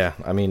 Yeah,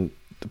 I mean,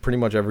 pretty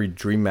much every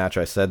dream match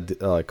I said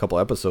a couple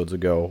episodes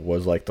ago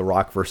was like The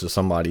Rock versus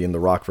somebody and The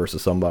Rock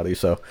versus somebody.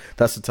 So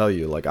that's to tell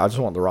you, like, I just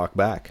want The Rock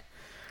back.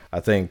 I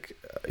think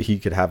he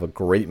could have a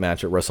great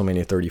match at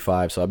WrestleMania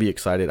 35. So I'll be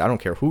excited. I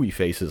don't care who he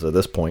faces at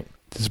this point.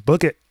 Just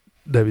book it,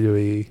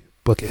 WWE.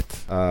 Book it.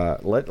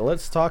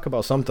 Let's talk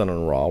about something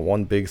on Raw.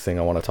 One big thing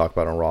I want to talk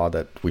about on Raw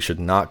that we should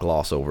not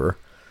gloss over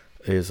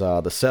is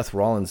the Seth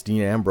Rollins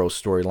Dean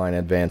Ambrose storyline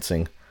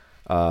advancing.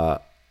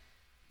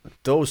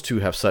 Those two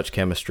have such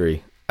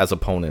chemistry as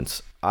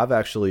opponents. I've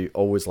actually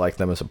always liked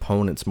them as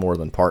opponents more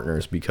than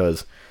partners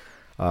because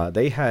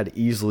they had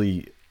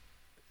easily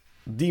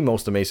the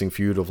most amazing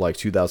feud of like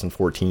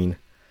 2014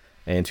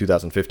 and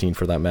 2015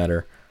 for that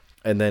matter.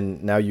 And then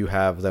now you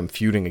have them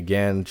feuding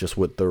again just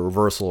with the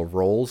reversal of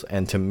roles.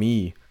 And to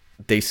me,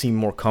 they seem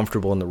more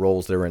comfortable in the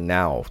roles they're in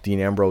now. Dean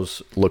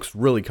Ambrose looks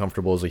really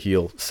comfortable as a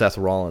heel. Seth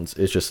Rollins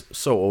is just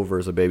so over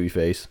as a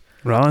babyface.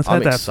 Rollins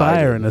had that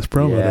fire in this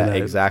promo. Yeah, tonight.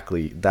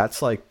 exactly.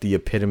 That's like the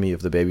epitome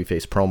of the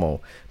babyface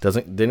promo.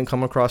 Didn't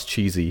come across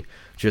cheesy,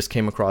 just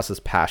came across as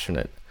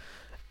passionate.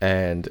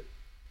 And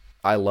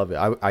I love it.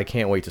 I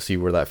can't wait to see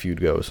where that feud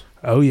goes.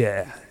 Oh,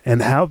 yeah.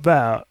 And how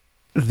about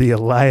the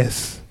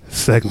Elias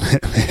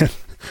segment, man?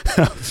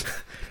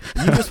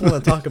 You just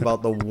want to talk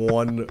about the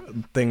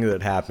one thing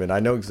that happened. I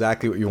know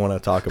exactly what you want to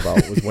talk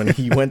about. Was when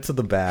he went to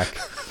the back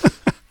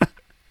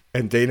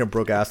and Dana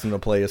Brooke asked him to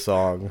play a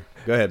song.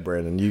 Go ahead,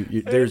 Brandon.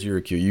 You there's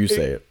your cue. You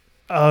say it.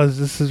 Oh, it's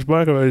just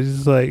remarkable. He's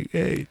just like,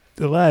 hey,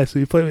 Elias,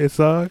 will you play me a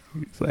song?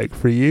 He's like,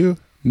 for you?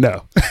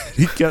 No.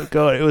 He kept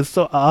going. It was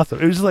so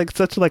awesome. It was like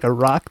such like a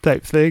rock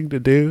type thing to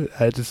do.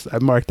 I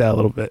marked out a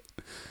little bit.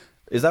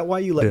 Is that why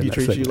you let me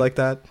treat you like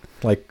that?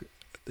 Like,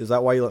 is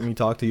that why you let me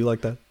talk to you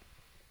like that?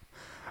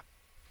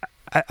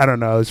 I don't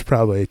know. It's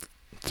probably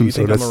Do you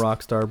think I'm a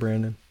rock star,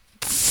 Brandon?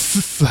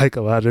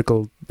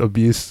 Psychological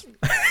abuse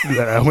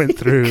that I went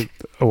through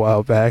a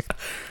while back.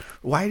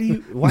 Why do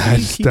you I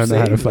just keep don't know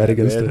how to fight that,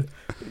 against man?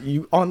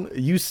 it.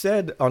 You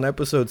said on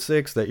episode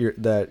 6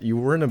 that you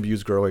weren't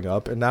abused growing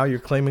up, and now you're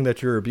claiming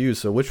that you're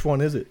abused. So which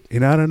one is it? You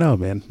know, I don't know,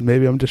 man.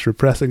 Maybe I'm just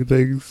repressing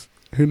things.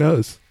 Who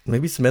knows?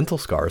 Maybe it's mental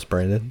scars,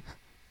 Brandon.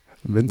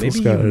 Maybe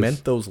you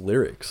meant those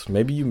lyrics.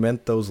 Maybe you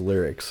meant those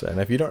lyrics. And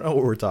if you don't know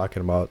what we're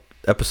talking about,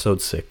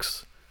 episode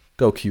 6,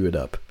 go cue it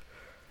up.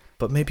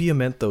 But maybe you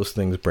meant those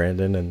things,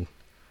 Brandon, and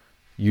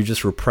you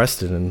just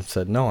repressed it and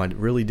said, no, I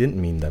really didn't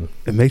mean them.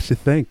 It makes you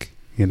think,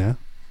 you know?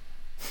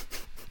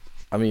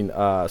 I mean,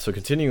 so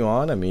continuing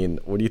on, I mean,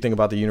 what do you think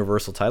about the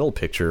Universal title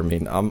picture? I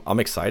mean, I'm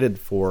excited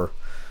for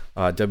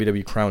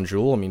WWE Crown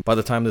Jewel. I mean, by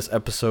the time this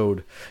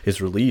episode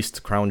is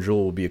released, Crown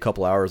Jewel will be a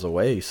couple hours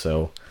away.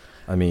 So,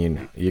 I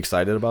mean, you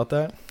excited about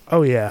that?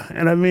 Oh, yeah.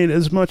 And I mean,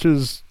 as much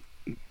as,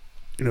 you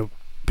know,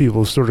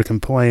 people sort of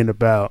complain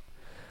about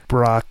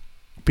Brock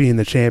being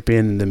the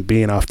champion and then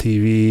being off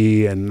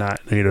TV and not,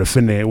 you know,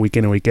 defending it week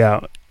in and week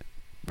out,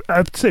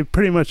 I'd say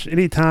pretty much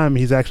any time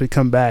he's actually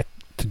come back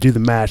to do the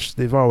match,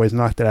 they've always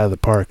knocked it out of the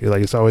park.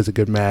 Like, it's always a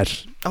good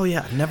match. Oh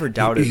yeah, never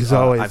doubted. He's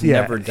always, I've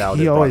never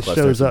doubted. He always Brock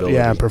shows Lesnar's up, ability.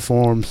 and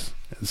performs.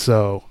 And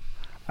so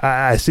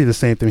I see the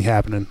same thing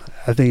happening.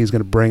 I think he's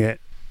going to bring it,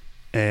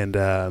 and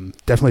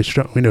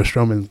definitely we know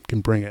Strowman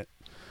can bring it.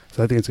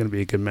 So I think it's going to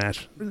be a good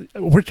match.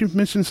 Weren't you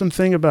mentioning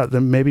something about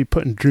them maybe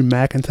putting Drew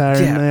McIntyre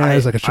in there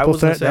as like a triple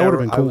threat? That would have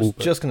been cool. I was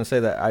just going to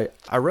say that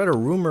I read a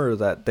rumor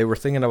that they were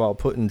thinking about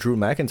putting Drew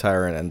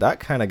McIntyre in, and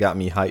that kind of got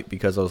me hyped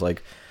because I was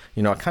like,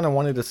 you know, I kind of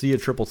wanted to see a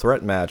triple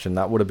threat match, and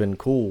that would have been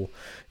cool.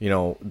 You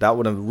know, that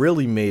would have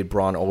really made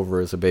Braun over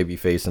as a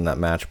babyface in that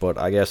match. But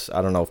I guess,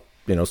 I don't know,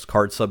 you know,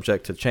 card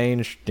subject to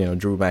change. You know,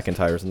 Drew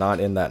McIntyre's not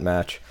in that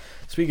match.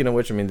 Speaking of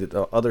which, I mean,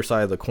 the other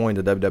side of the coin,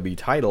 the WWE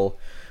title,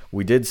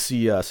 we did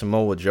see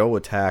Samoa Joe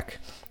attack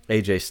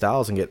AJ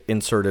Styles and get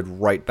inserted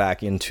right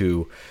back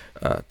into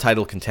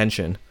title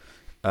contention.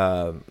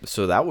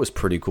 So that was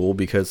pretty cool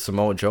because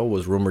Samoa Joe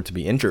was rumored to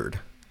be injured.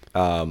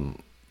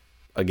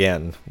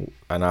 Again,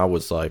 and I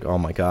was like, oh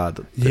my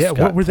god. Yeah,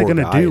 what were they going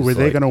to do? Were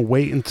they going to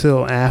wait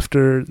until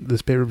after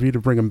this pay-per-view to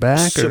bring him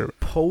back?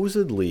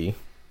 Supposedly,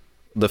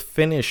 the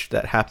finish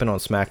that happened on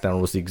SmackDown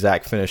was the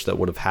exact finish that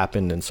would have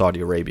happened in Saudi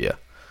Arabia.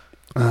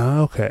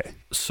 Okay.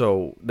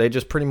 So they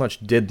just pretty much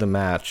did the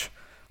match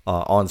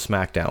on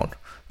SmackDown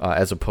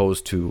as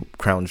opposed to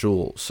Crown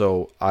Jewel.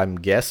 So I'm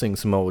guessing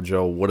Samoa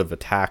Joe would have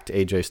attacked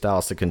AJ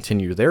Styles to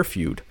continue their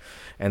feud.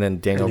 And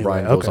then Daniel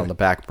Bryan goes on the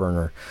back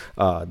burner.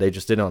 They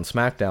just did it on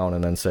SmackDown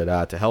and then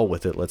said, to hell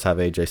with it. Let's have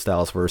AJ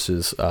Styles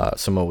versus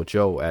Samoa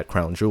Joe at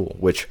Crown Jewel,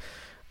 which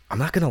I'm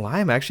not going to lie.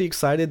 I'm actually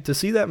excited to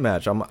see that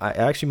match. I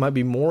actually might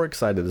be more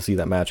excited to see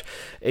that match.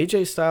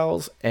 AJ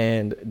Styles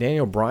and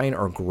Daniel Bryan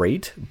are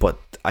great, but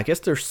I guess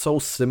they're so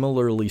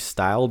similarly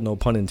styled, no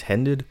pun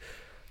intended,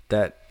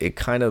 that it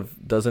kind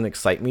of doesn't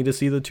excite me to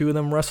see the two of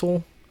them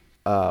wrestle.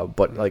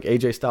 But like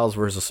AJ Styles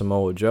versus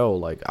Samoa Joe,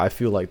 like I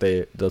feel like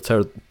they'll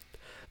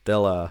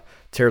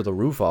tear the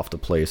roof off the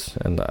place,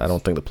 and I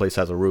don't think the place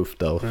has a roof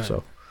though. Right.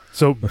 So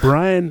So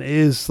Brian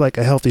is like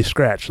a healthy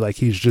scratch. Like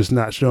he's just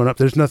not showing up.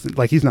 There's nothing,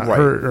 like he's not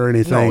hurt or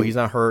anything. No, he's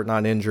not hurt,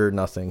 not injured,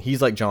 nothing.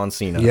 He's like John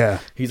Cena. Yeah.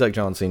 He's like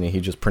John Cena.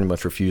 He just pretty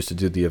much refused to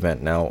do the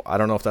event. Now, I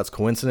don't know if that's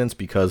coincidence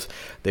because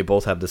they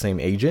both have the same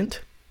agent.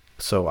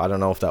 So I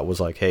don't know if that was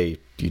like, hey,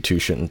 you two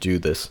shouldn't do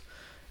this.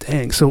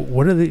 Dang. So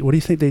what do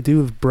you think they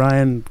do with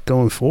Brian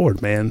going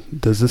forward, man?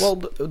 Does this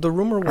the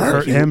rumor was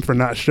hurt him for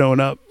not showing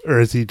up, or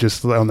is he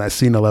just on that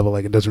Cena level?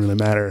 Like it doesn't really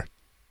matter.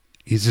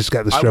 He's just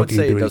got the stroke. I would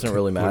say it doesn't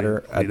really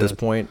matter at this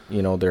point.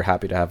 You know, they're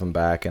happy to have him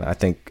back, and I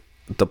think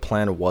the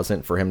plan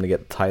wasn't for him to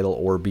get the title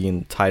or be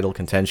in title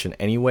contention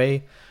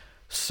anyway.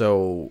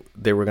 So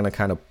they were going to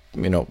kind of,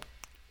 you know,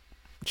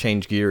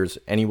 change gears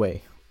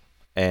anyway.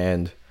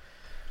 And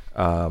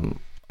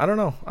I don't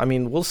know. I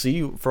mean, we'll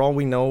see. For all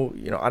we know,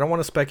 you know, I don't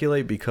want to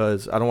speculate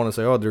because I don't want to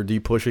say, oh,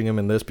 they're pushing him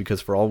in this, because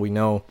for all we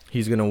know,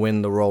 he's going to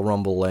win the Royal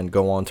Rumble and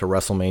go on to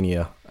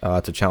WrestleMania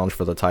to challenge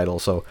for the title.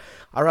 So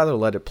I'd rather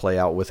let it play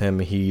out with him.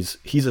 He's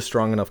a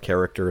strong enough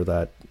character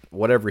that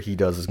whatever he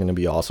does is going to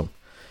be awesome.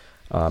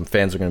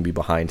 Fans are going to be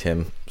behind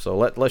him. So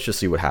let's just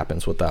see what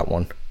happens with that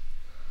one.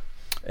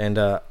 And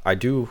I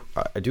do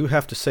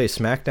have to say,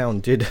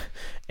 SmackDown did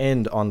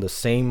end on the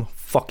same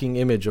fucking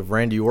image of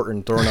Randy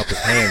Orton throwing up his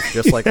hands,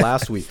 just like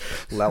last week.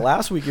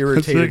 Last week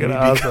irritated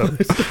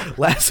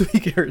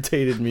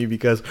me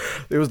because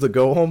it was the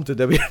go home to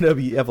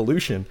WWE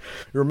Evolution.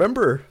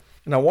 Remember?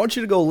 And I want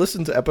you to go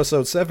listen to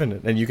episode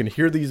 7, and you can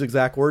hear these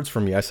exact words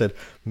from me. I said,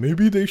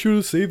 maybe they should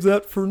have saved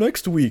that for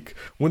next week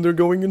when they're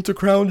going into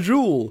Crown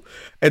Jewel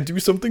and do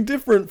something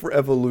different for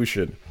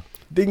Evolution.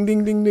 Ding,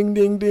 ding, ding, ding,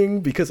 ding, ding.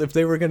 Because if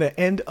they were going to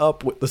end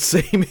up with the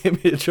same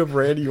image of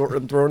Randy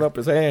Orton throwing up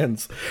his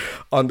hands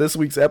on this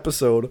week's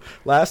episode,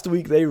 last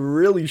week they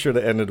really should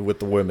have ended with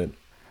the women.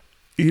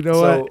 You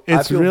know what?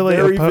 It's I feel really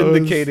very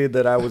vindicated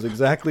that I was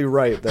exactly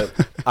right,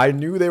 that I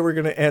knew they were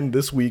going to end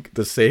this week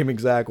the same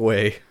exact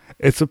way.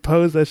 It's a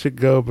pose that should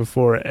go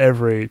before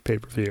every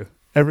pay-per-view.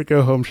 Every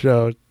go-home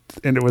show,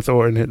 end it with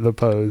Orton hitting the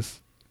pose.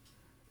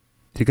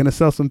 You're going to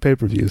sell some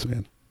pay-per-views,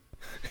 man.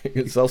 You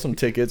can sell some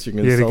tickets. You're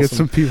going to sell get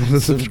some people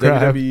to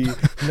subscribe.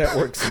 WWE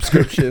Network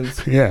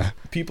subscriptions. Yeah.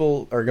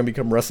 People are going to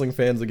become wrestling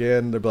fans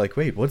again. They'll be like,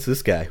 wait, what's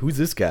this guy? Who's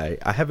this guy?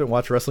 I haven't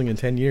watched wrestling in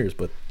 10 years,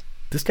 but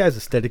this guy's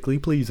aesthetically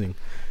pleasing.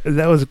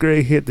 That was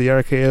great. Hit the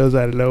RKOs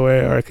out of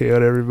nowhere.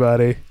 RKO'd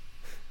everybody.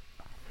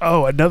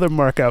 Oh, another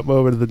mark-out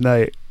moment of the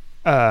night.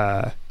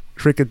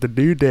 Freaking the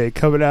New Day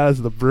coming out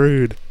as the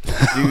Brood.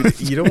 Dude,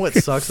 you know what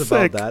sucks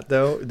about that,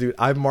 though? Dude,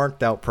 I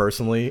marked out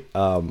personally.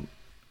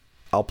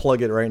 I'll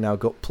plug it right now.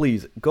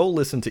 Please go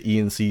listen to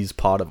ENC's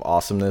Pod of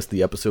Awesomeness,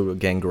 the episode with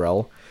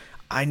Gangrel.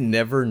 I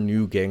never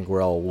knew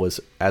Gangrel was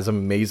as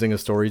amazing a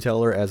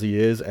storyteller as he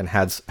is, and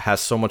has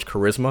so much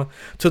charisma,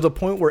 to the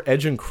point where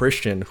Edge and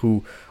Christian,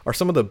 who are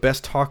some of the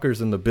best talkers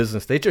in the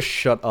business, they just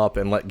shut up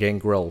and let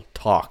Gangrel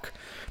talk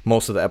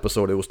most of the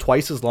episode. It was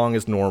twice as long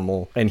as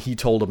normal, and he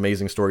told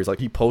amazing stories. Like,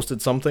 he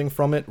posted something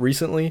from it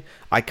recently.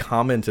 I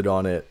commented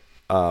on it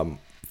from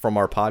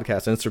our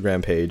podcast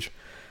Instagram page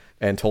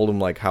and told him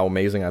like how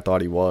amazing I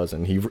thought he was,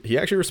 and he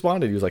actually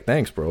responded. He was like,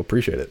 thanks bro,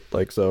 appreciate it.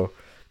 Like, so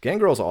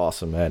Gangrel's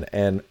awesome, man.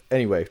 And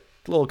anyway,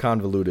 a little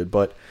convoluted,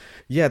 but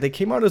yeah, they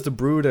came out as the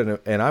Brood,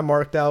 and I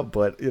marked out,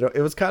 but you know,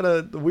 it was kind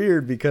of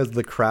weird because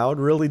the crowd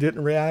really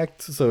didn't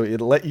react, so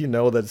it let you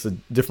know that it's a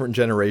different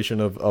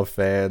generation of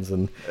fans,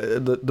 and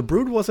the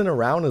Brood wasn't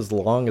around as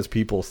long as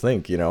people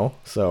think, you know.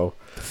 So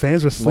the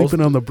fans were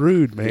sleeping on the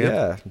Brood, man.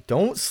 Yeah,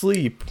 don't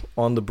sleep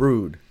on the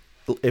Brood.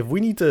 If we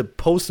need to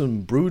post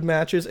some Brood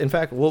matches, in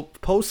fact, we'll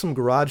post some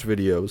garage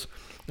videos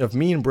of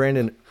me and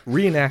Brandon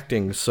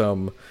reenacting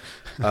some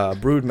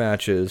Brood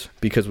matches,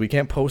 because we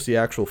can't post the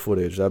actual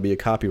footage. That'd be a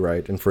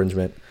copyright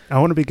infringement. I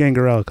want to be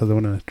Gangrel because I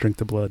want to drink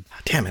the blood.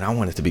 Damn it, I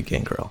want it to be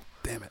Gangrel.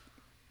 Damn it.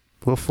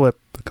 We'll flip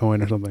the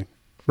coin or something.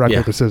 Rock,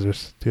 paper,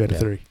 scissors. 2 out of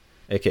 3.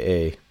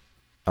 AKA,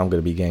 I'm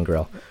going to be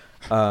Gangrel.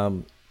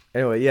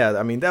 Anyway, yeah,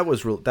 I mean, that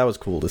was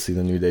cool to see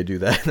the New Day do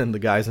that, and the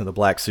guys in the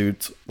black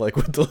suits, like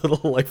with the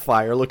little like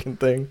fire looking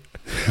thing.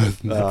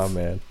 Oh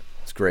man,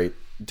 it's great.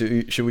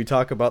 Should we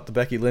talk about the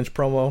Becky Lynch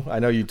promo? I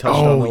know you touched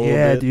on it a little bit. Oh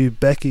yeah, dude,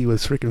 Becky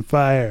was freaking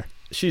fire.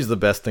 She's the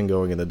best thing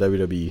going in the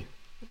WWE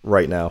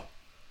right now,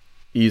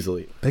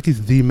 easily.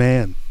 Becky's the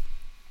man.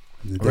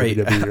 In the right.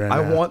 WWE right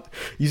I now. want.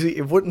 You see,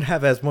 it wouldn't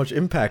have as much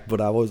impact,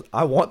 but I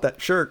want that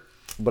shirt.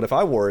 But if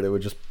I wore it, it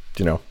would just,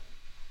 you know.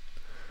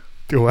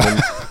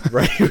 Right,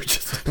 it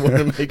just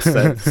wouldn't make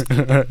sense.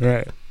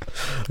 Right.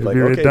 Like,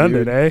 you're okay,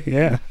 redundant, dude. eh?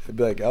 Yeah. It'd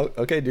be like, oh,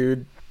 okay,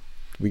 dude.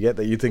 We get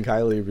that you think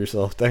highly of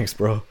yourself. Thanks,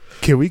 bro.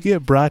 Can we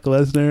get Brock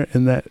Lesnar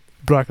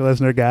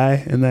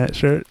guy in that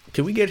shirt?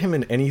 Can we get him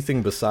in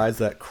anything besides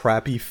that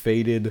crappy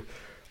faded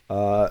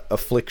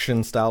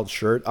affliction styled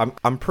shirt?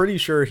 I'm pretty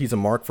sure he's a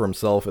mark for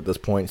himself at this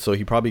point, so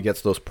he probably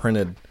gets those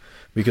printed,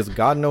 because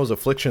God knows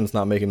Affliction's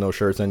not making those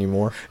shirts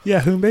anymore. Yeah,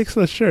 who makes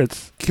those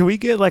shirts? Can we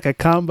get like a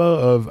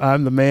combo of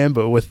I'm the man,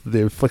 but with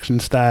the Affliction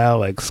style,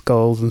 like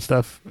skulls and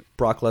stuff?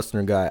 Brock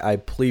Lesnar guy, I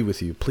plead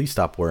with you, please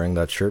stop wearing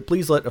that shirt.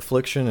 Please let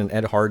Affliction and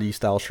Ed Hardy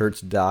style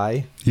shirts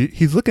die.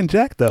 He's looking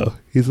jacked though.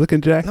 He's looking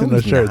jacked in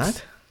those shirts.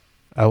 Not.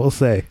 I will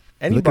say.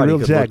 Anybody real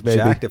could jacked, look baby.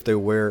 jacked if they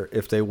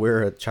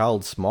wear a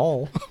child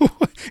small.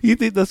 You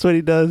think that's what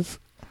he does?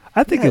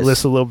 I think he Yes.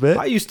 lifts a little bit.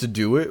 I used to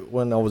do it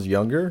when I was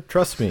younger.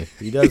 Trust me,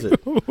 he does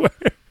it.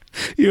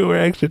 You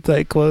wear extra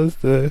tight clothes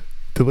to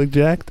look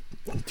jacked?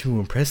 To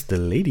impress the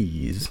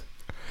ladies.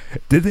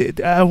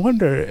 I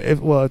wonder if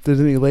there's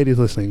any ladies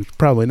listening.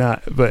 Probably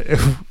not, but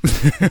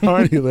if there are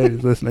any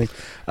ladies listening,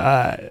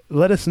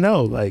 let us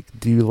know. Like,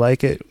 do you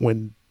like it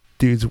when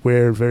dudes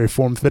wear very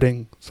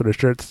form-fitting sort of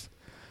shirts?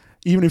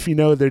 Even if you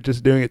know they're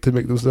just doing it to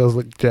make themselves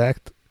look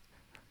jacked?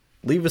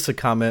 Leave us a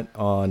comment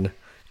on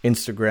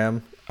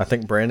Instagram. I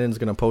think Brandon's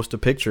going to post a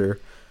picture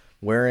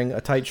wearing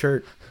a tight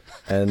shirt,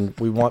 and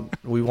we want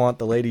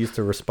the ladies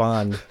to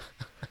respond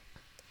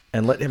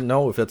and let him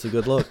know if that's a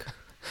good look.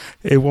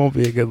 It won't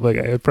be a good look,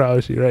 I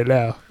promise you right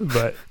now.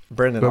 But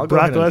Brandon, but I'll go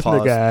ahead and Lesnar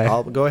pause. guy.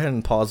 I'll go ahead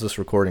and pause this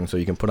recording so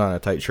you can put on a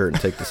tight shirt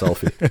and take the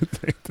selfie.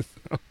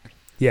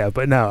 Yeah,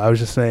 but no, I was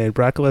just saying,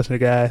 Brock Lesnar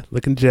guy,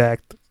 looking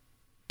jacked.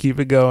 Keep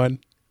it going.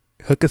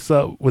 Hook us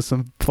up with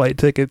some flight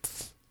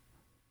tickets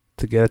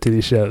to get to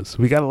these shows.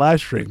 We got a live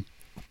stream.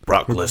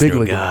 Brock We're big Lesnar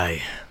league.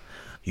 guy,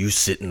 you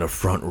sit in the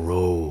front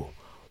row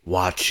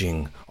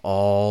watching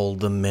all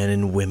the men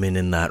and women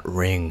in that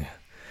ring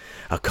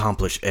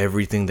accomplish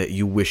everything that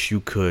you wish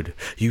you could.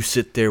 You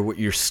sit there with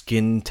your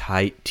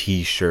skin-tight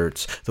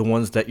t-shirts, the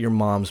ones that your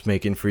mom's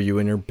making for you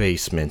in her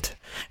basement,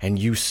 and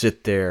you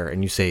sit there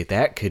and you say,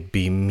 that could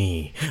be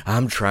me.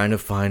 I'm trying to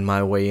find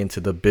my way into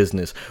the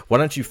business. Why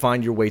don't you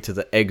find your way to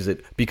the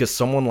exit? Because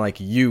someone like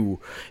you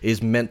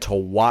is meant to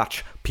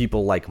watch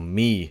people like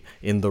me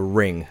in the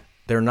ring.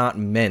 They're not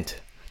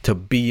meant to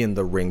be in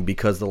the ring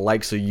because the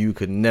likes of you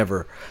could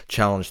never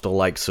challenge the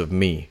likes of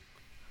me.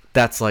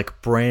 That's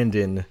like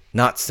Brandon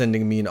not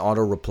sending me an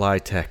auto-reply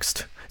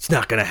text. It's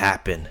not going to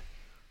happen.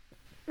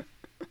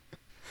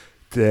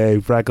 Hey,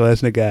 Brock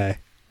Lesnar guy,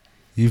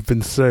 you've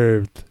been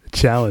served a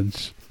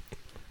challenge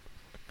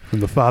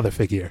from the father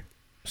figure.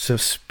 So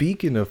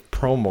speaking of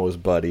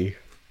promos, buddy,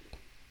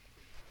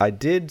 I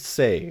did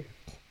say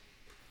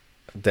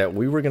that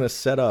we were going to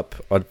set up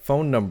a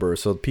phone number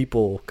so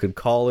people could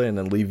call in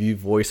and leave you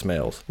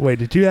voicemails. Wait,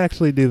 did you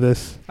actually do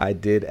this? I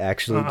did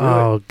actually do it.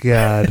 Oh,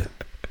 God.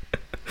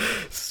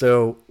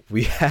 So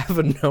we have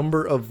a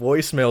number of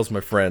voicemails, my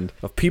friend,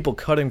 of people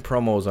cutting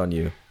promos on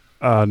you.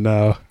 Oh,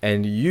 no.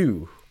 And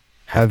you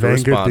have I've to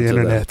angered respond the to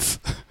them.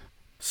 internets.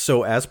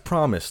 So as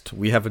promised,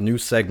 we have a new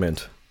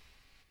segment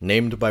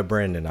named by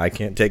Brandon. I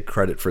can't take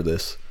credit for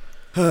this.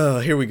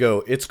 Here we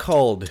go. It's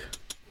called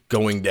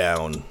Going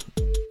Down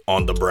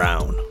on the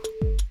Brown.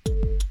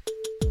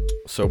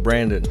 So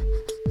Brandon,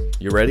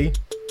 you ready?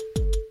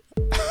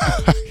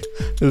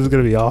 This is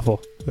going to be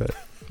awful. But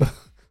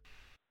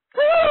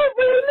Hello,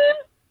 Brandon.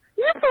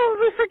 You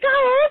probably forgot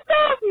all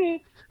about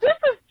me. This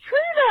is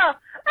Trina.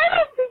 I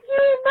don't think you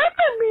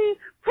remember me.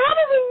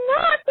 Probably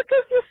not,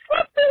 because you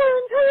slept through our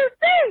entire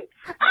thing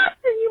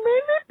after you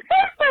made me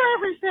pay for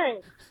everything.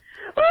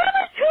 Well, let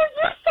me tell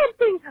you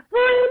something,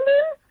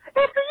 Brandon.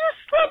 After you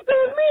slept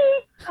on me,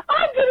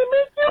 I'm going to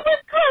make you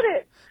regret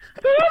it.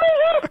 So let me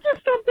ask you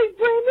something,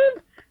 Brandon.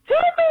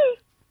 Tell me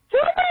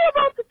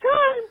about the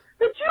time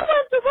that you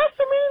went to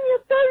WrestleMania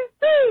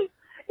 33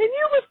 and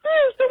you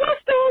refused to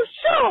watch the whole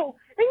show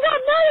and got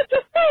mad at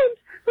your friends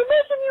for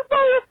making you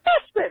buy a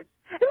vestment.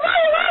 And while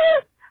you're at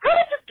it, how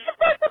did you get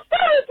back the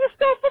style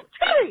yourself from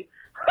Teddy?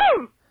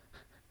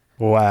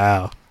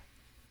 wow.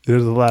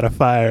 There's a lot of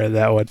fire in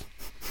that one.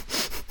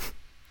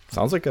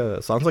 Sounds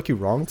like you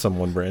wronged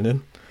someone,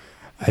 Brandon.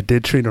 I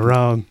did Trina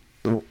wrong.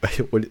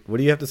 What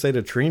do you have to say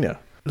to Trina?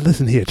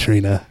 Listen here,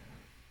 Trina.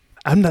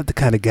 I'm not the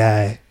kind of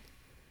guy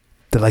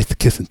that likes to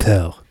kiss and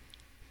tell.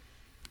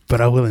 But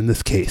I will in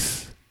this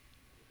case.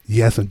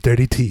 You have some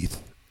dirty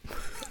teeth.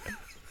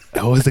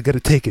 I wasn't going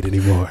to take it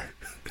anymore.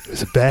 It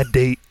was a bad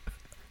date.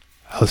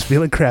 I was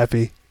feeling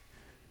crappy.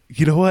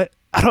 You know what?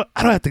 I don't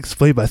have to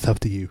explain myself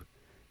to you.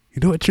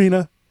 You know what,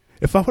 Trina?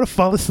 If I want to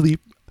fall asleep,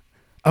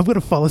 I'm going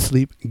to fall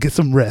asleep and get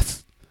some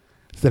rest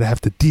instead of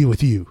have to deal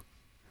with you.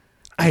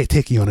 I ain't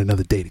taking you on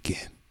another date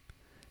again.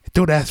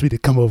 Don't ask me to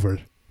come over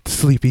to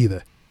sleep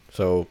either.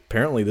 So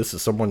apparently this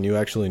is someone you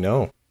actually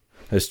know.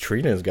 As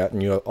Trina has gotten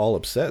you all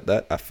upset.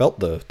 That I felt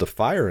the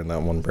fire in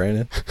that one,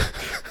 Brandon.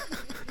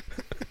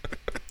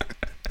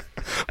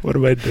 What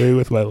am I doing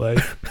with my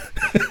life?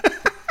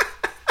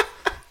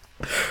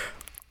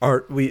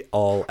 Aren't we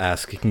all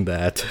asking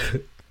that?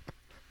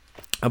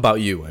 About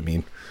you, I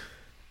mean.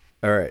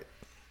 All right.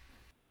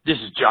 This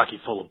is Jockey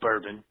Full of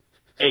Bourbon,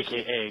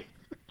 a.k.a.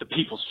 the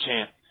People's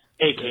Champ,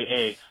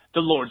 a.k.a. the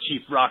Lord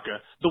Chief Rocker,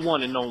 the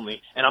one and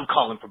only, and I'm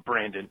calling for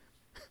Brandon.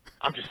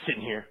 I'm just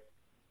sitting here,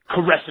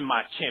 caressing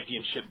my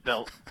championship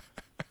belt,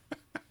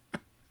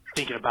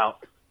 thinking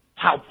about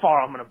how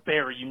far I'm going to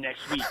bury you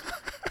next week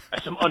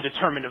at some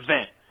undetermined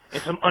event in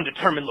some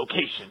undetermined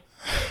location.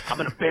 I'm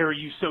going to bury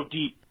you so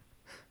deep.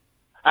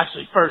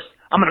 Actually, first,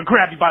 I'm going to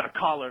grab you by the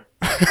collar,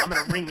 I'm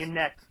going to wring your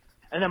neck,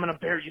 and then I'm going to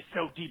bury you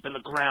so deep in the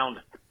ground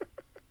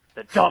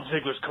that Dolph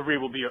Ziggler's career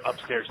will be your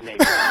upstairs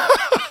neighbor.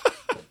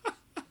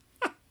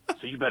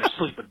 So you better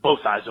sleep with both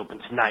eyes open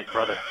tonight,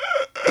 brother.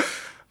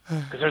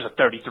 Because there's a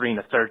 33 and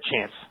a third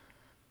chance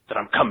that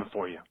I'm coming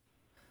for you.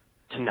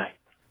 Tonight.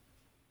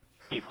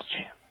 People's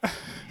Champ.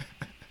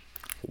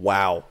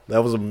 Wow,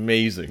 that was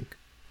amazing.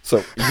 So,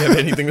 you have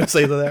anything to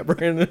say to that,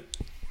 Brandon?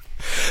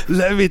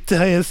 Let me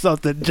tell you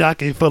something,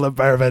 jockey full of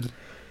bourbon.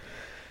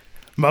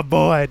 My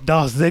boy,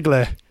 Dolph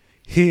Ziggler,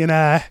 he and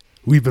I,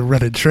 we've been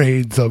running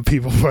trains on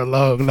people for a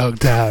long, long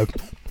time.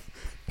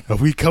 And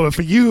we coming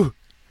for you.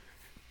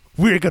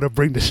 We're going to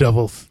bring the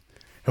shovels.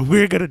 And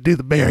we're going to do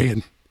the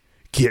burying.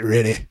 Get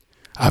ready.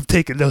 I'm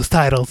taking those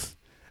titles.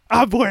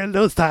 I'm wearing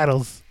those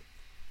titles.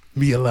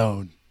 Me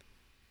alone.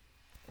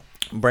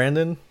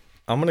 Brandon,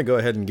 I'm going to go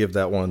ahead and give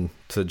that one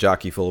to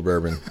Jockey Full of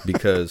Bourbon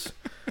because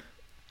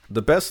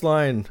the best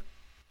line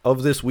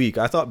of this week,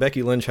 I thought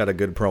Becky Lynch had a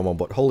good promo,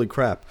 but holy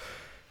crap.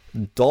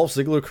 Dolph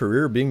Ziggler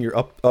career being your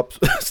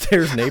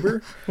upstairs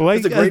neighbor? Why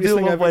That's you the guys greatest do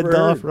thing I've my ever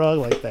Dolph heard. wrong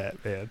like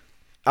that, man?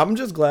 I'm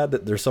just glad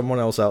that there's someone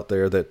else out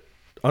there that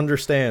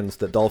understands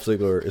that Dolph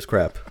Ziggler is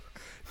crap.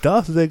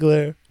 Dolph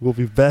Ziggler will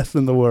be best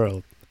in the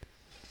world.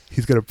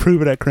 He's going to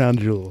prove it at Crown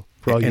Jewel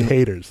for all you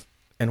haters.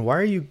 And why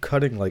are you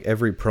cutting like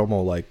every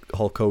promo like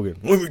Hulk Hogan?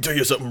 Let me tell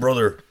you something,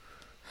 brother.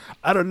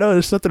 I don't know.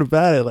 There's something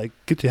about it. Like,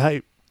 get you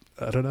hype.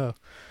 I don't know.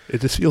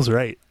 It just feels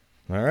right.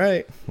 All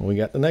right. We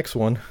got the next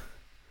one.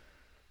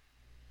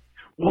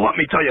 Well, let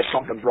me tell you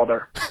something,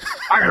 brother.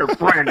 I heard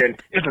Brandon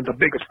isn't the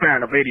biggest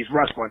fan of 80s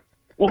wrestling.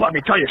 Well, let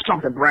me tell you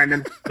something,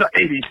 Brandon. The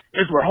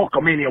 80s is where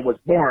Hulkamania was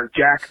born,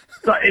 Jack.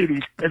 The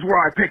 80s is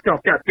where I picked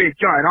up that big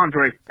giant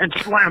Andre and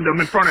slammed him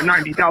in front of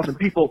 90,000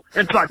 people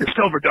inside the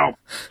Silverdome.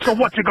 So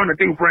what you gonna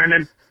do,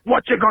 Brandon?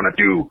 What you gonna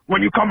do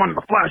when you come on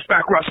the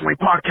Flashback Wrestling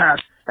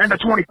Podcast and the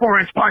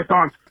 24-inch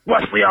Pythons,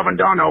 Wesley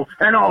Avendano,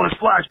 and all his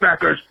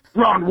flashbackers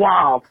run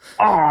wild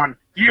on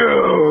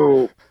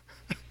you?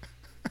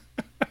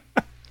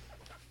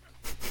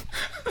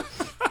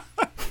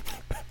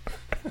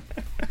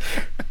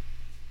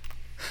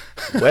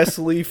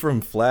 Wesley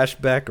from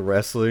Flashback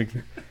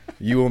Wrestling,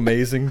 you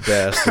amazing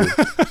bastard.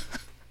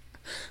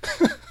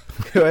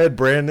 Go ahead,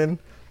 Brandon.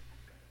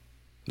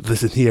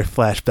 Listen here,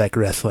 Flashback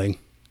Wrestling.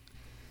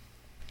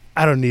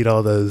 I don't need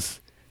all those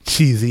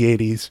cheesy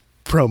 80s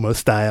promo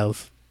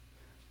styles.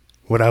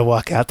 When I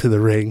walk out to the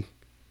ring,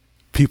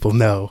 people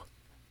know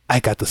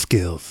I got the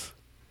skills.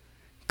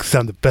 Because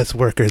I'm the best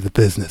worker in the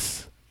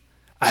business.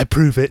 I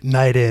prove it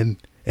night in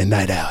and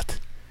night out.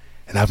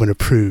 And I'm going to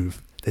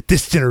prove that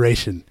this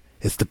generation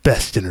is the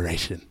best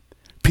generation.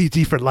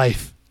 PG for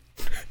life.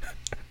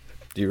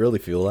 Do you really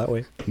feel that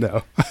way?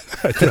 No,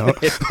 I don't.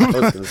 I was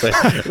going to say,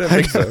 I didn't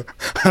think so.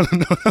 I don't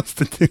know what else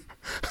to do.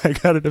 I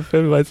gotta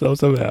defend myself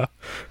somehow.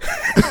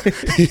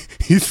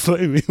 he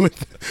slayed me with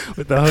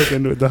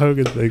the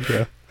Hogan thing,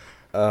 so.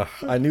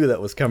 I knew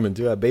that was coming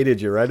too. I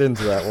baited you right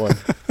into that one.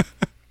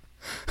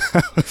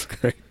 That was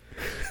great.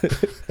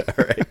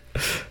 All right.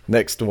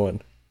 Next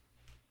one.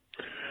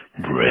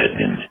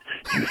 Brandon,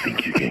 you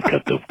think you can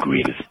cut the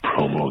greatest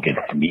promo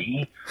against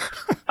me?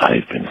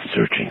 I've been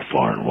searching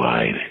far and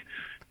wide,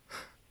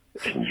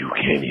 and you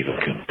can't even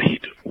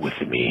compete with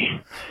me.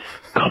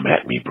 Come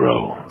at me,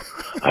 bro.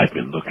 I've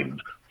been looking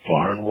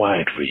far and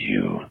wide for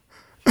you,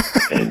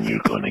 and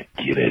you're gonna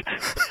get it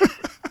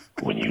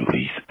when you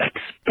least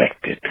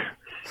expect it.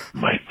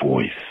 My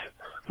voice,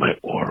 my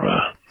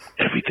aura,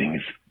 everything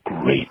is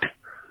great.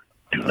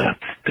 Do not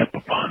step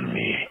upon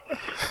me,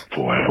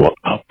 for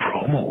I'll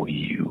promo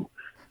you.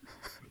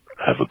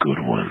 Have a good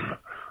one.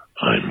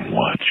 I'm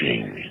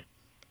watching.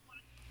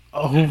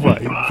 Oh my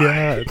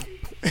god.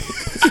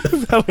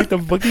 Is that like the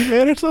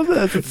Boogeyman or something?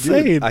 That's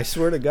insane. Dude, I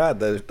swear to God,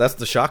 that's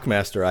the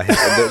Shockmaster I had.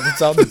 It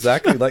sounds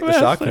exactly like the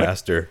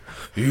Shockmaster.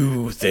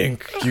 You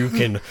think you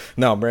can?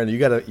 No, Brandon, you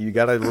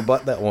gotta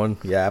rebut that one.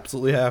 You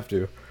absolutely have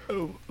to.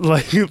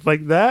 Like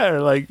that,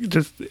 or like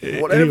just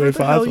Whatever any way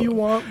the hell possible? you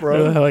want, What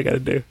the bro. hell I gotta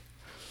do?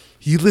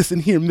 You listen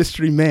here,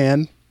 mystery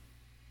man.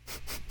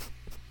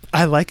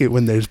 I like it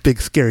when there's big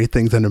scary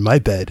things under my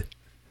bed.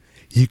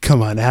 You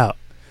come on out,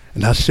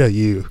 and I'll show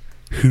you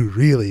who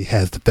really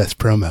has the best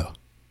promo.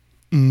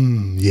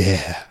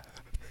 Yeah.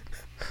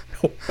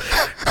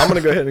 I'm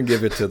gonna go ahead and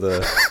give it to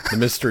the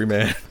mystery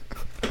man.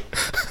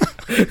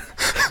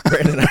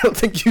 Brandon, I don't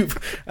think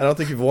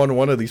you've won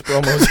one of these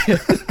promos yet.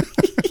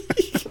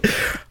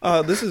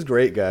 This is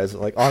great, guys.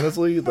 Like,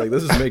 honestly, like,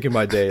 this is making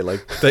my day.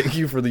 Like, thank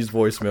you for these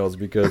voicemails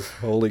because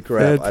holy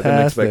crap, I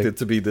didn't expect it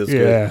to be this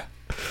good. Yeah.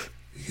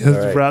 You just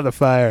right. brought the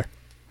fire.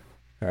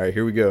 All right,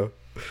 here we go.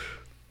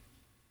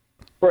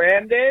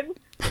 Brandon,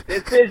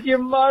 this is your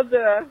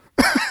mother.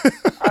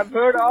 I've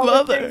heard all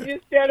the things you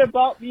said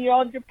about me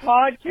on your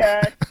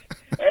podcast,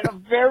 and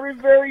I'm very,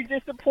 very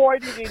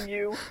disappointed in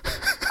you.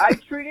 I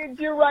treated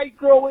you right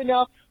growing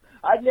up.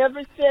 I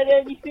never said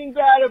anything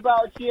bad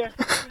about you.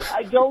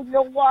 I don't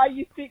know why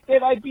you think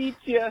that I beat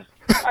you.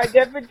 I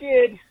never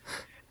did.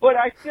 But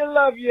I still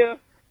love you.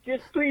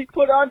 Just please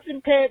put on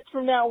some pants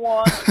from now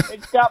on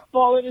and stop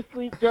falling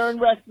asleep during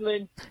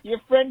wrestling. Your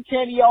friend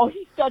Kenny, oh,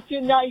 he's such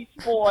a nice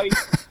boy.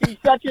 He's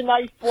such a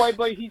nice boy,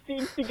 but he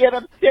seems to get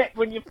upset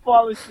when you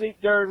fall asleep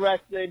during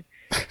wrestling.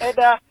 And,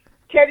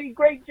 Kenny,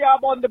 great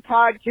job on the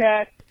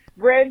podcast.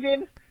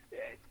 Brandon,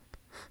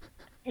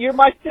 You're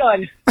my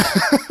son.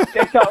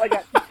 That's all I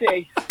got to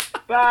say.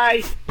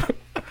 Bye.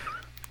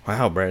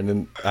 Wow,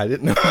 Brandon, I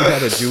didn't know you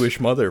had a Jewish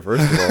mother,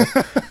 first of all.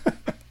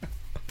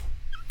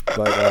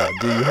 But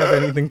do you have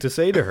anything to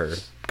say to her?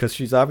 Because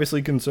she's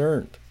obviously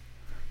concerned.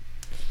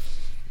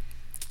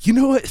 You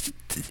know what?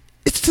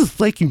 It's just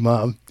like you,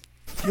 Mom.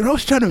 You're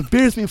always trying to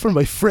embarrass me in front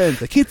of my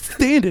friends. I can't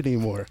stand it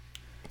anymore.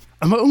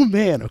 I'm my own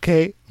man,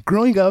 okay?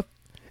 Growing up,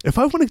 if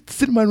I want to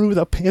sit in my room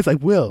without pants, I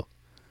will.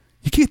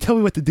 You can't tell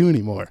me what to do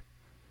anymore.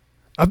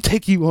 I'm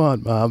taking you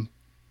on, Mom.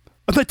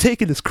 I'm not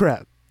taking this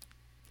crap.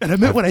 And I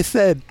meant what I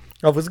said.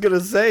 I was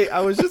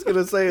just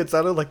gonna say, it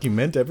sounded like you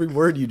meant every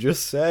word you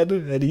just said,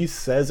 and he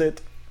says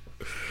it.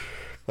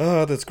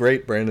 Oh, that's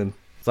great, Brandon.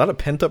 It's a lot of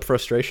pent-up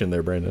frustration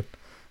there, Brandon.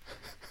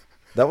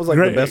 That was like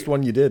the best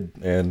one you did,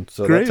 and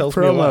so great that tells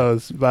me a lot.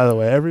 promos, by the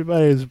way.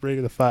 Everybody is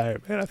bringing the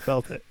fire. Man, I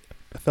felt it.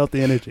 I felt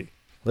the energy.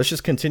 Let's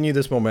just continue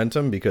this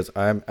momentum, because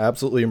I'm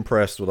absolutely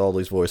impressed with all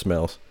these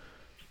voicemails.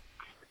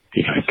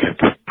 You gotta get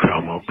this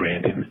promo,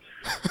 Brandon.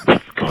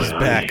 What's going He's on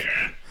back.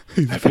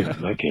 here? I've been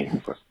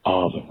looking for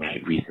all the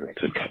right reasons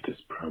to cut this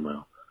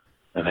promo,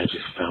 and I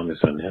just found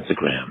this on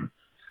Instagram.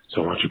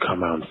 So why don't you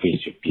come out and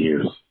face your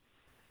fears?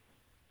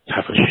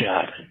 Have a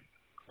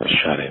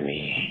shot at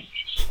me,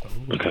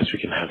 because we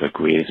can have the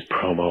greatest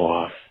promo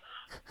off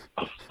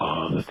of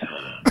all the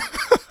time.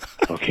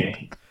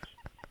 Okay?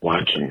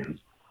 Watching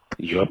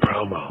your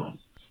promo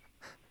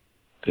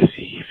to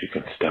see if you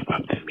can step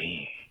up to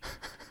me.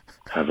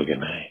 Have a good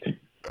night.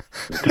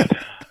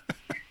 Ta-ta.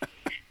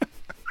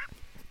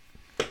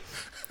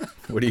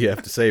 What do you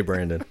have to say,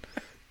 Brandon?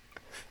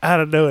 I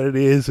don't know what it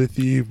is with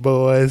you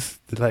boys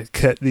that like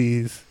cut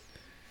these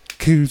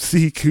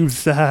Coop-C,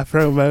 Coop-Sci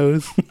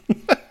promos.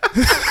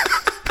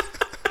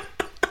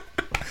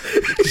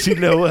 'Cause you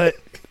know what?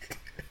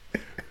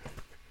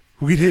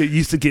 We didn't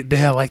used to get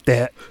down like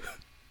that.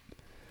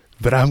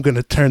 But I'm going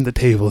to turn the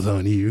tables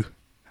on you.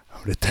 I'm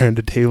going to turn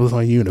the tables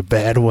on you in a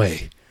bad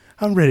way.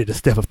 I'm ready to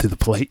step up to the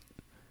plate.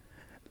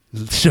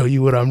 Show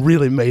you what I'm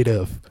really made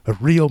of. A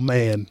real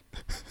man.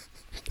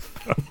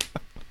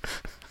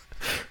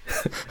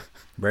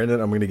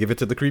 Brandon, I'm going to give it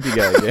to the creepy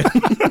guy again.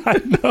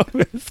 I know,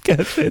 this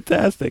guy's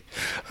fantastic.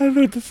 I don't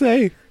know what to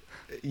say.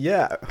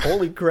 Yeah,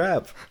 holy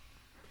crap.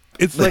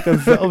 It's like a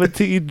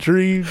Velveteen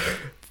Dream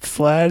 /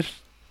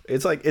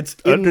 It's like it's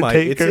in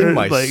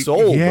my like,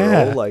 soul,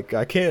 yeah. bro. Like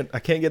I can't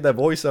get that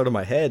voice out of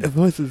my head. The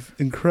voice is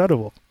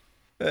incredible.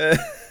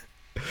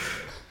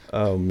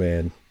 Oh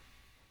man,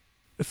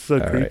 It's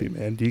so All creepy, right.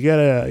 man. Do you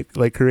gotta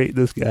like create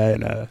this guy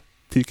in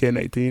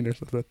 2K19 or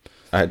something?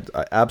 I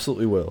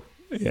absolutely will.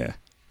 Yeah.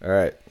 All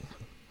right.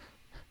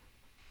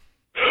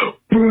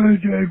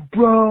 Brandon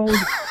Brown,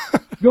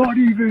 not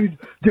even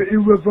the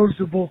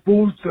irreversible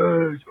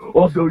forces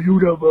of the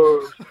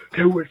universe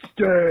can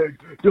withstand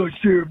the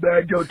sheer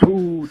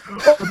magnitude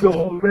of the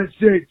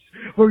horrifics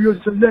for your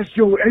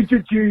celestial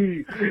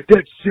entity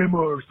that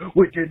simmers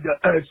within the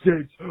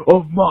essence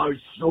of my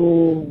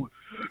soul.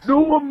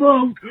 No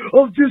amount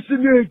of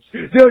dissonance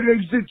that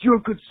exits your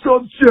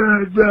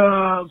consumption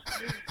realms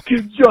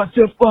can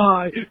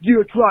justify the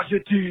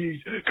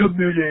atrocities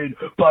committed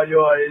by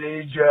your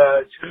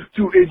allegiance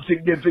to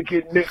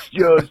insignificant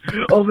mixtures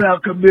of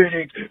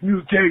alchemic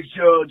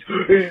mutations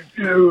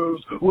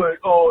infused with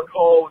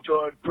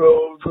unaltered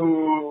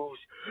produce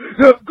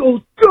that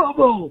goes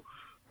double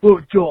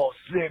for Dolph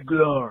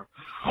Ziggler.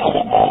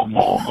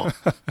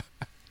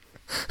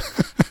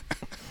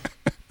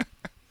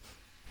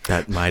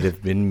 That might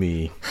have been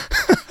me.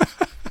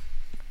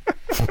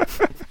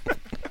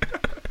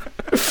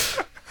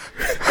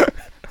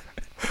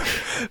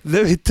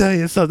 Let me tell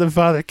you something,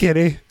 Father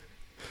Kenny.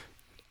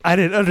 I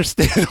didn't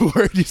understand a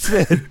word you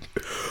said.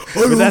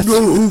 I don't know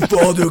who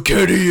Father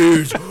Kenny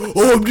is.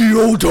 I'm the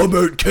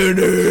ultimate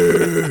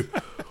Kenny.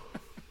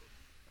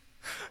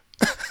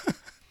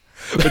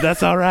 But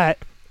that's all right.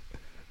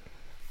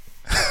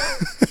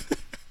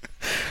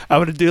 I'm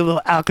going to do a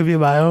little alchemy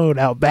of my own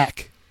out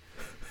back.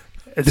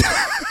 I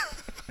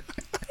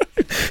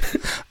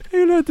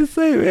don't know what to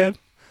say, man.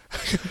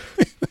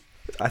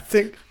 I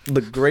think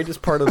the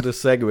greatest part of this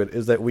segment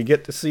is that we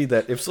get to see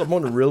that if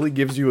someone really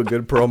gives you a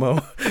good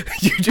promo,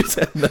 you just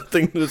have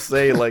nothing to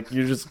say. Like,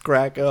 you just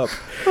crack up.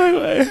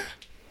 I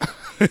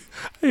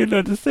didn't know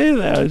what to say to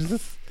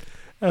that.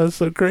 That was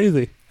so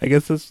crazy. I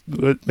guess that's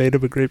what made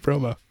him a great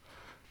promo.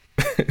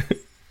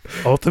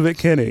 Ultimate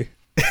Kenny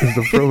is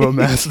the promo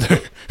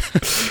master.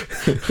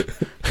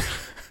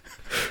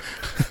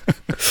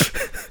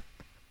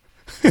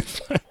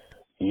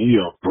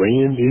 Yeah,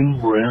 Brandon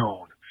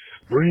Brown.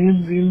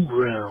 Brandon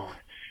Brown.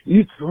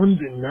 It's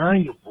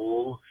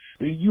undeniable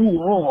that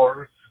you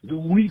are the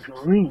weak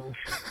link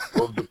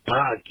of the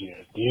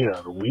podcast.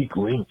 Yeah, the weak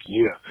link.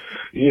 Yeah.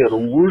 Yeah, the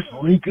worst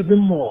link of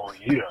them all.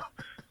 Yeah.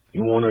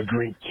 You want to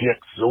drink Czech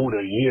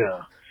soda?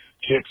 Yeah.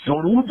 Czech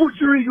soda. We'll put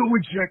your ego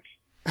in check.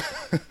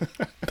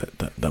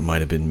 That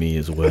might have been me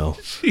as well.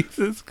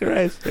 Jesus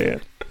Christ,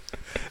 man.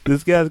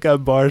 This guy's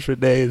got bars for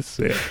days,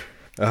 man.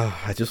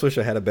 Oh, I just wish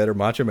I had a better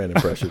Macho Man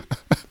impression.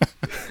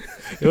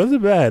 It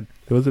wasn't bad.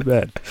 It wasn't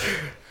bad.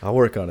 I'll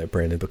work on it,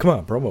 Brandon. But come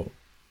on, promo.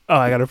 Oh,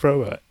 I got to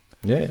promo it.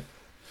 Yeah.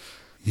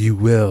 You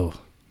will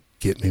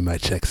get me my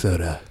Czech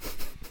soda.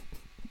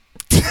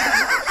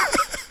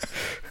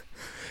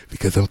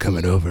 Because I'm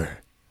coming over.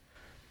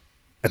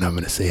 And I'm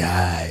going to say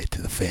hi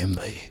to the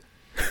family.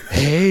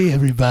 Hey,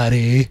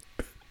 everybody.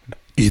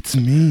 It's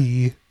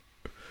me.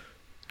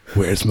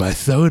 Where's my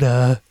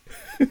soda?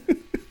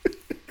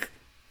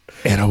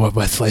 And I want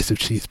my slice of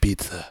cheese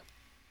pizza.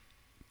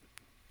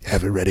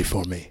 Have it ready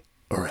for me,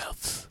 or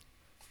else.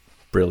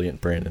 Brilliant,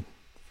 Brandon.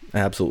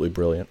 Absolutely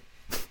brilliant.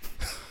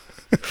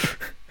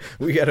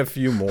 We got a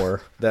few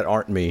more that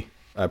aren't me.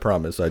 I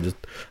promise. I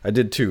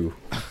did 2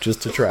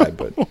 just to try,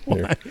 but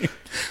here.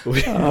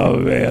 Oh,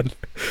 man.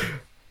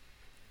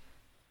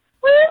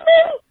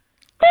 Brandon,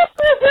 this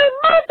is your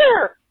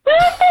mother!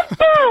 Brandon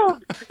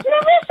Brown! You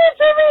listen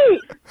to me!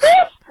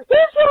 This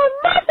is your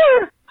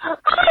mother! I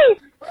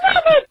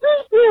never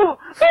beat you!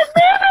 But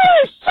maybe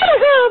I should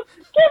have,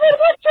 given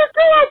what you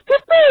grew up to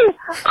be!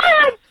 I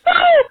am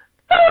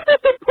so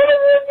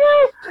disappointed in you!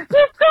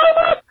 You've grown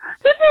up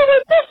to do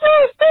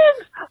ridiculous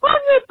things on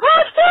your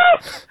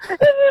podcast!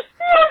 And you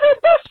steal your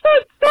best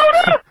friend's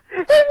soda!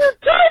 And you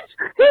judge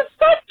his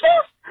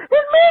subjects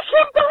and make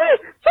him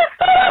believe sex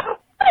soda!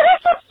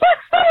 It's a sex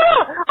soda!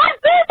 I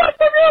gave up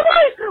in your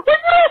life when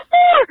you were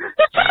 4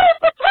 to try and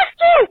protect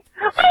you!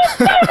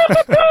 I am so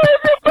disappointed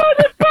in you,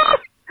 Brandon Brown!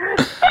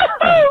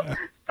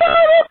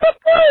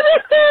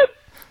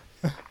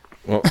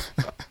 Well,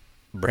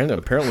 Brandon,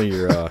 apparently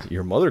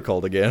your mother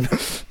called again.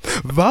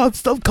 Mom,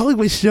 stop calling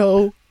my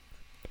show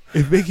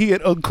and making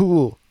it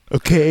uncool,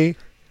 okay?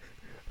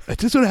 I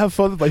just want to have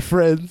fun with my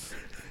friends.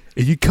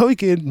 And you coming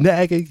in,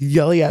 nagging,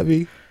 yelling at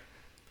me.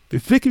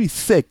 It's making me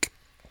sick.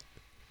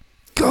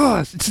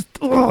 Gosh, it's just,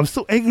 I'm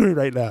so angry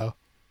right now.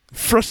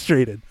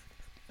 Frustrated.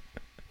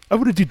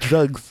 I'm going to do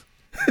drugs.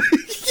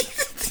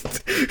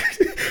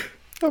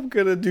 I'm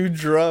gonna do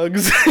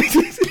drugs.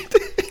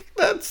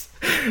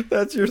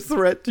 That's your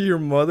threat to your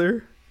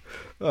mother?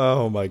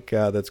 Oh my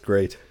god, that's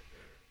great.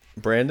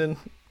 Brandon,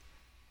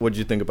 what'd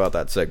you think about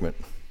that segment?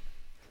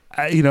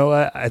 You know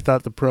what? I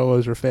thought the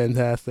promos were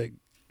fantastic.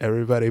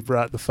 Everybody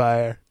brought the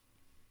fire.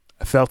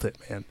 I felt it,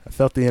 man. I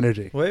felt the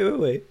energy.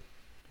 Wait.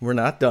 We're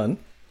not done.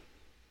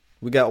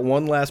 We got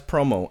one last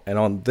promo, and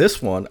on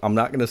this one, I'm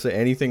not gonna say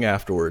anything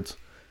afterwards.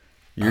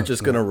 You're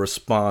just gonna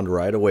respond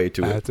right away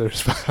to it. I have to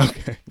respond.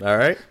 Okay. All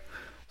right?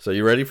 So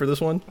you ready for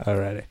this one?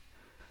 Alrighty.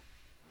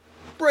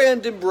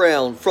 Brandon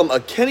Brown from A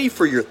Kenny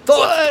for Your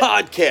Thoughts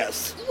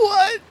podcast.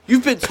 What?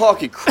 You've been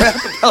talking crap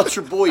about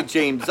your boy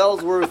James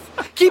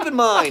Ellsworth. Keep in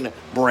mind,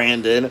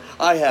 Brandon,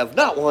 I have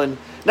not 1,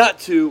 not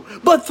 2,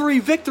 but 3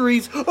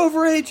 victories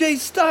over AJ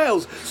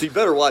Styles. So you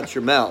better watch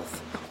your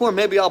mouth. Or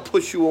maybe I'll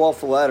push you off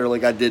the ladder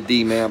like I did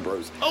Dean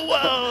Ambrose. Oh,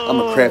 whoa. I'm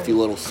a crafty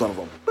little son of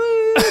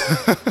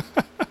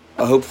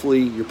a... Hopefully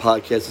your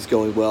podcast is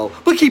going well,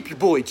 but keep your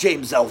boy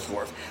James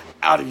Ellsworth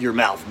out of your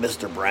mouth,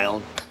 Mr.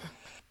 Brown.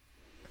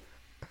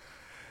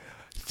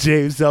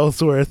 James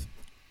Ellsworth,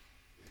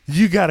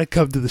 you got to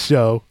come to the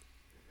show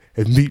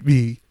and meet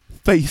me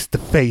face to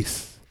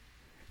face.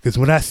 Because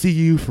when I see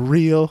you for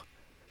real,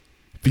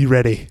 be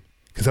ready.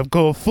 Because I'm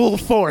going full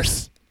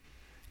force.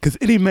 Because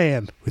any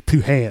man with 2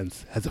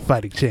 hands has a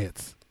fighting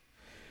chance.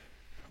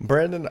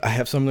 Brandon, I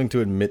have something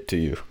to admit to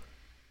you.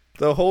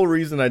 The whole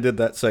reason I did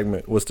that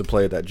segment was to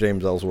play that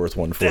James Ellsworth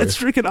one for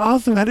That's you. freaking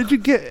awesome. How did you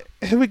get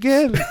him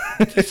again?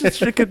 This is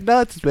freaking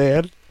nuts,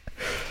 man.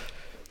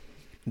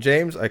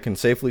 James, I can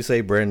safely say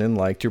Brandon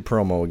liked your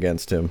promo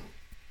against him.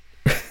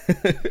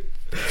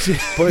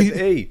 But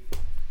hey,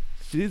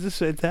 Jesus,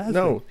 fantastic.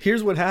 no,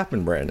 here's what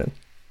happened, Brandon.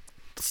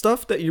 The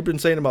stuff that you've been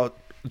saying about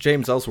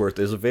James Ellsworth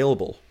is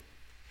available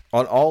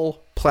on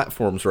all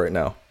platforms right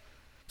now.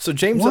 So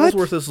James What?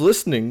 Ellsworth is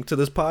listening to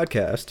this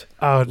podcast,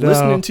 Oh, no.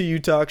 listening to you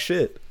talk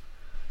shit.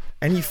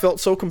 And he felt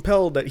so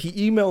compelled that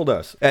he emailed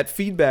us at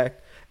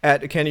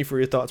feedback@Kenny for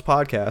Your Thoughts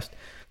podcast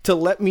to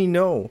let me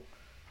know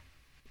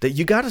that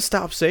you got to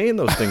stop saying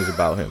those things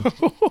about him.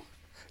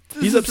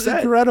 He's This is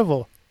upset.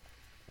 incredible.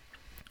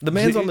 The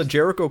man's on the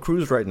Jericho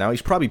cruise right now.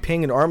 He's probably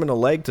paying an arm and a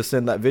leg to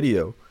send that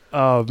video.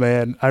 Oh,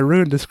 man. I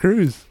ruined his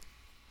cruise.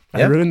 I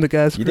Yep, ruined the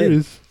guy's you did.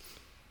 cruise.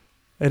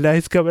 And now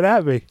he's coming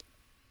at me.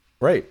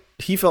 Right.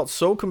 He felt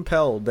so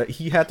compelled that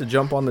he had to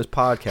jump on this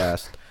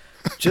podcast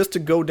just to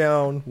go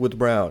down with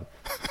Brown.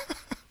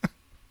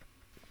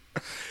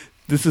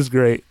 This is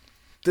great.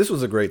 This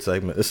was a great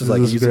segment. This is This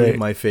like is easily great.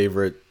 my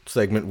favorite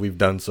segment we've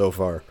done so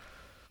far.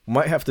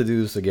 Might have to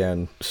do this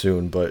again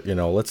soon, but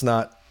let's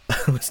not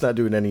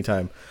do it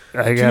anytime.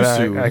 I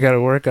soon. gotta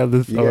work on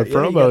this You on the got- yeah,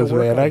 you promos, gotta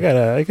work man. on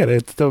I gotta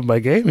step my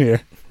game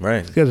here.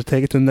 Right. Gotta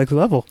take it to the next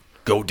level.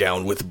 Go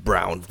Down with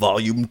Brown,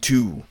 Volume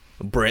 2.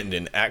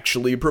 Brandon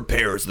actually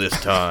prepares this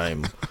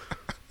time.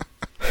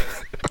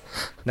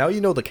 Now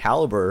you know the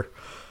caliber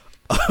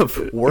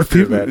of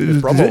worker that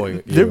is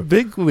promoting They're you.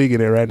 big leaguing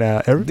it right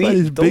now.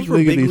 Everybody's big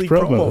leaguing these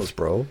promos.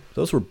 bro.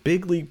 Those were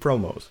big league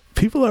promos.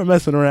 People are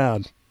messing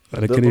around.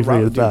 On a Kenny for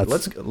Your Dude,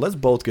 Thoughts. let's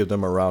both give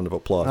them a round of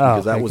applause Oh,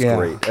 because that heck was yeah.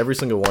 great. Every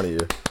single one of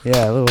you.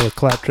 Yeah, a little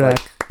clap track.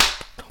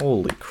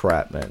 Holy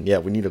crap, man. Yeah,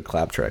 we need a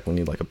clap track. We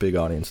need like a big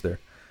audience there.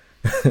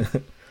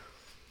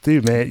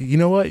 Dude, man, you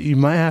know what you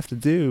might have to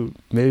do?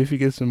 Maybe if you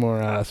get some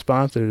more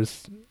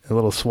sponsors, a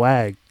little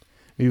swag,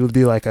 maybe we'll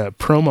do like a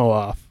promo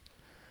off.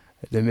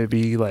 Then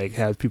maybe like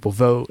have people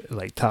vote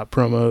like top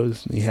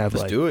promos. And you have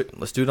Let's like do it.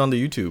 Let's do it on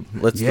the YouTube.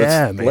 Let's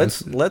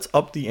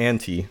up the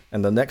ante.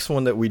 And the next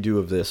one that we do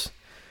of this,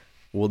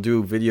 we'll do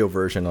a video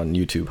version on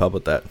YouTube. How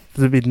about that?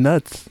 It'd be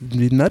nuts. It'd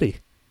be nutty.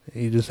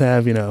 You just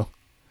have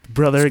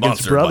brother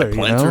against brother. By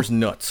Planters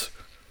Nuts.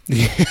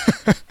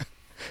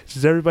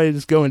 Just everybody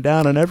just going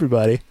down on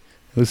everybody.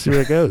 We'll see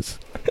where it goes.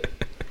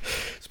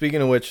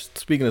 Speaking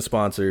of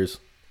sponsors,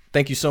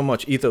 thank you so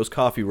much, Ethos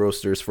Coffee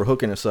Roasters, for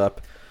hooking us up.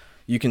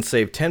 You can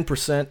save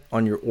 10%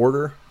 on your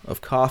order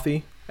of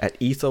coffee at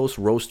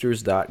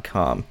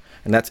ethosroasters.com.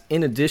 And that's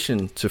in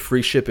addition to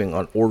free shipping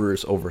on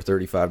orders over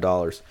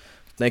 $35.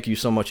 Thank you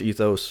so much,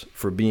 Ethos,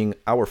 for being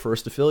our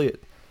first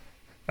affiliate.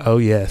 Oh,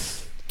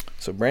 yes.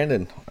 So,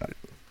 Brandon,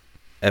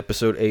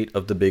 episode 8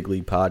 of the Big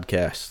League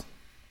Podcast.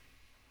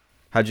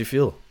 How'd you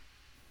feel?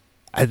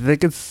 I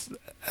think it's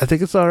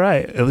all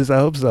right. At least I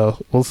hope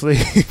so. We'll see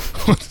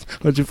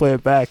once you play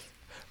it back.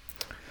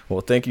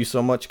 Well, thank you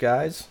so much,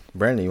 guys.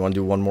 Brandon, you want to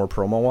do one more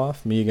promo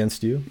off? Me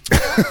against you?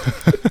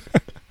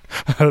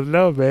 I don't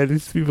know, man.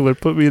 These people are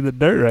putting me in the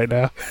dirt right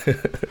now.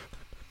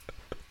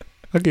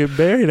 I'm getting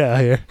buried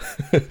out here.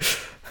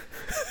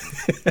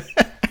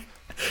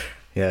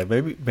 Yeah,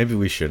 maybe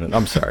we shouldn't.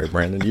 I'm sorry,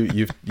 Brandon.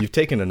 You've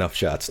taken enough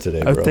shots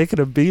today, bro. I've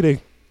taken a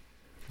beating.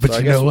 But So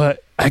you know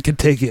what? I can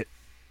take it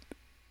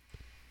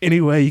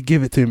any way you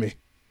give it to me.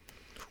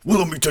 Well,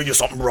 let me tell you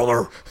something,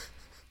 brother.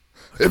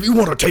 If you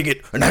want to take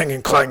it and hang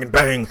and clang and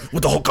bang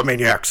with the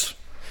Hulkamaniacs.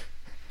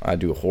 I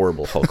do a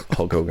horrible Hulk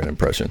Hogan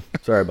impression.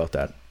 Sorry about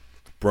that.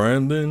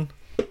 Brandon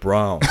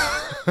Brown,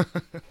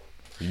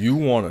 you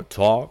want to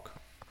talk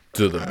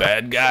to the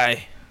bad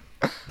guy?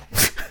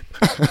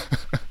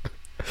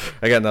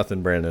 I got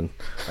nothing, Brandon.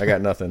 I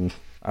got nothing.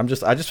 I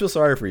just feel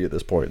sorry for you at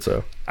this point.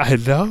 So I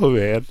know,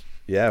 man.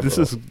 Yeah, this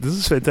bro.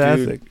 is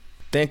fantastic. Dude,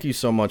 thank you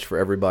so much for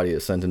everybody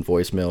that sent in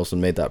voicemails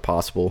and made that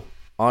possible.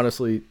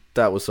 Honestly,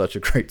 that was such a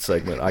great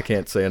segment. I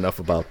can't say enough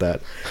about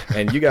that.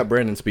 And you got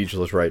Brandon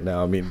speechless right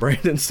now. I mean,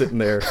 Brandon's sitting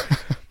there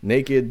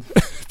naked,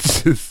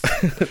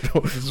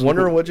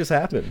 wondering what just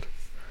happened.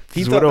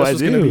 He thought this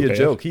was going to be a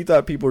joke. He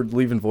thought people were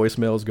leaving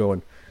voicemails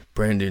going,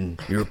 Brandon,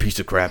 you're a piece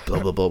of crap, blah,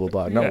 blah, blah, blah,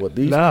 blah. No, what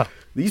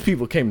these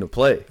people came to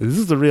play. This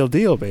is the real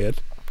deal, man.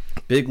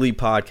 Big League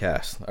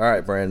Podcast. All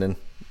right, Brandon.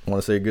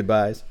 Want to say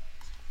goodbyes?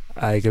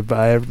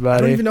 Goodbye, everybody.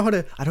 I don't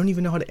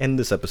even know how to end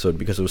this episode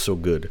because it was so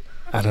good.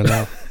 I don't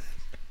know.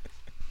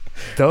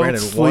 Don't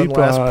Brandon, sleep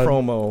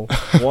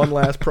one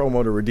last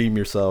promo to redeem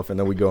yourself, and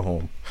then we go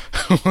home.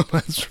 One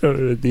last promo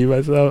to redeem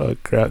myself? Oh,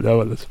 crap. That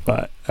was the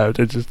spot. I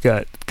just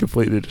got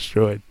completely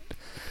destroyed.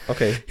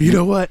 Okay. You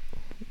know what?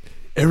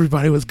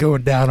 Everybody was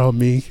going down on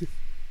me,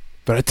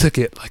 but I took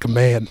it like a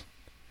man.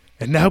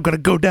 And now I'm going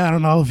to go down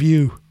on all of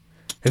you,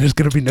 and there's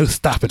going to be no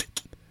stopping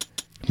it.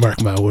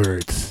 Mark my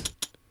words.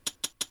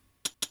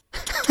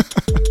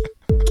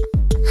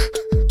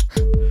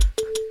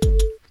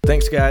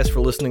 Thanks, guys,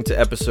 for listening to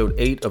episode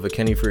 8 of A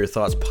Kenny for Your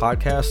Thoughts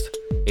podcast.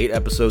 8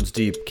 episodes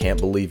deep. Can't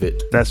believe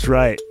it. That's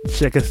right.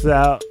 Check us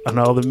out on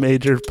all the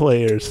major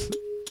players.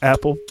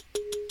 Apple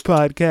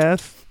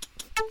Podcasts,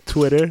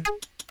 Twitter,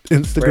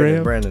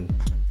 Instagram. Brandon,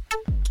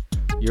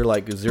 you're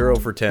like 0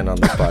 for 10 on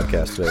this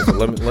podcast today. So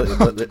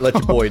let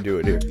your boy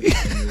do it here.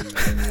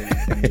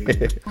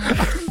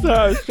 So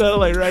I was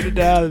trying to write it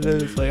down, and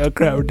then it's like, oh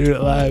crap, we're doing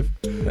it live.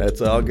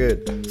 That's all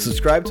good.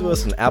 Subscribe to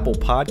us on Apple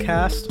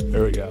Podcast.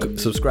 There we go.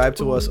 Subscribe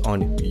to us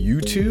on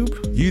YouTube.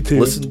 YouTube.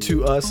 Listen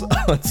to us on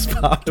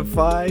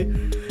Spotify.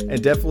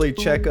 And definitely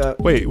check out...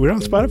 Wait, we're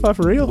on Spotify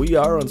for real? We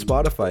are on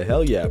Spotify.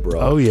 Hell yeah, bro.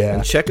 Oh, yeah.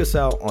 And check us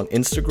out on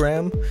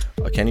Instagram,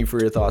 Kenny for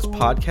Your Thoughts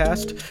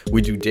podcast.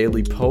 We do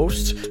daily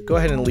posts. Go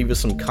ahead and leave us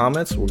some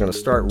comments. We're going to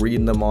start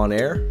reading them on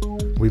air.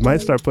 We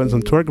might start putting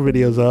some twerk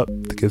videos up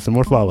to get some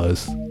more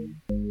follows.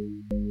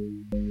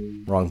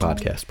 Wrong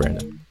podcast,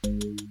 Brandon.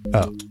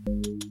 Oh.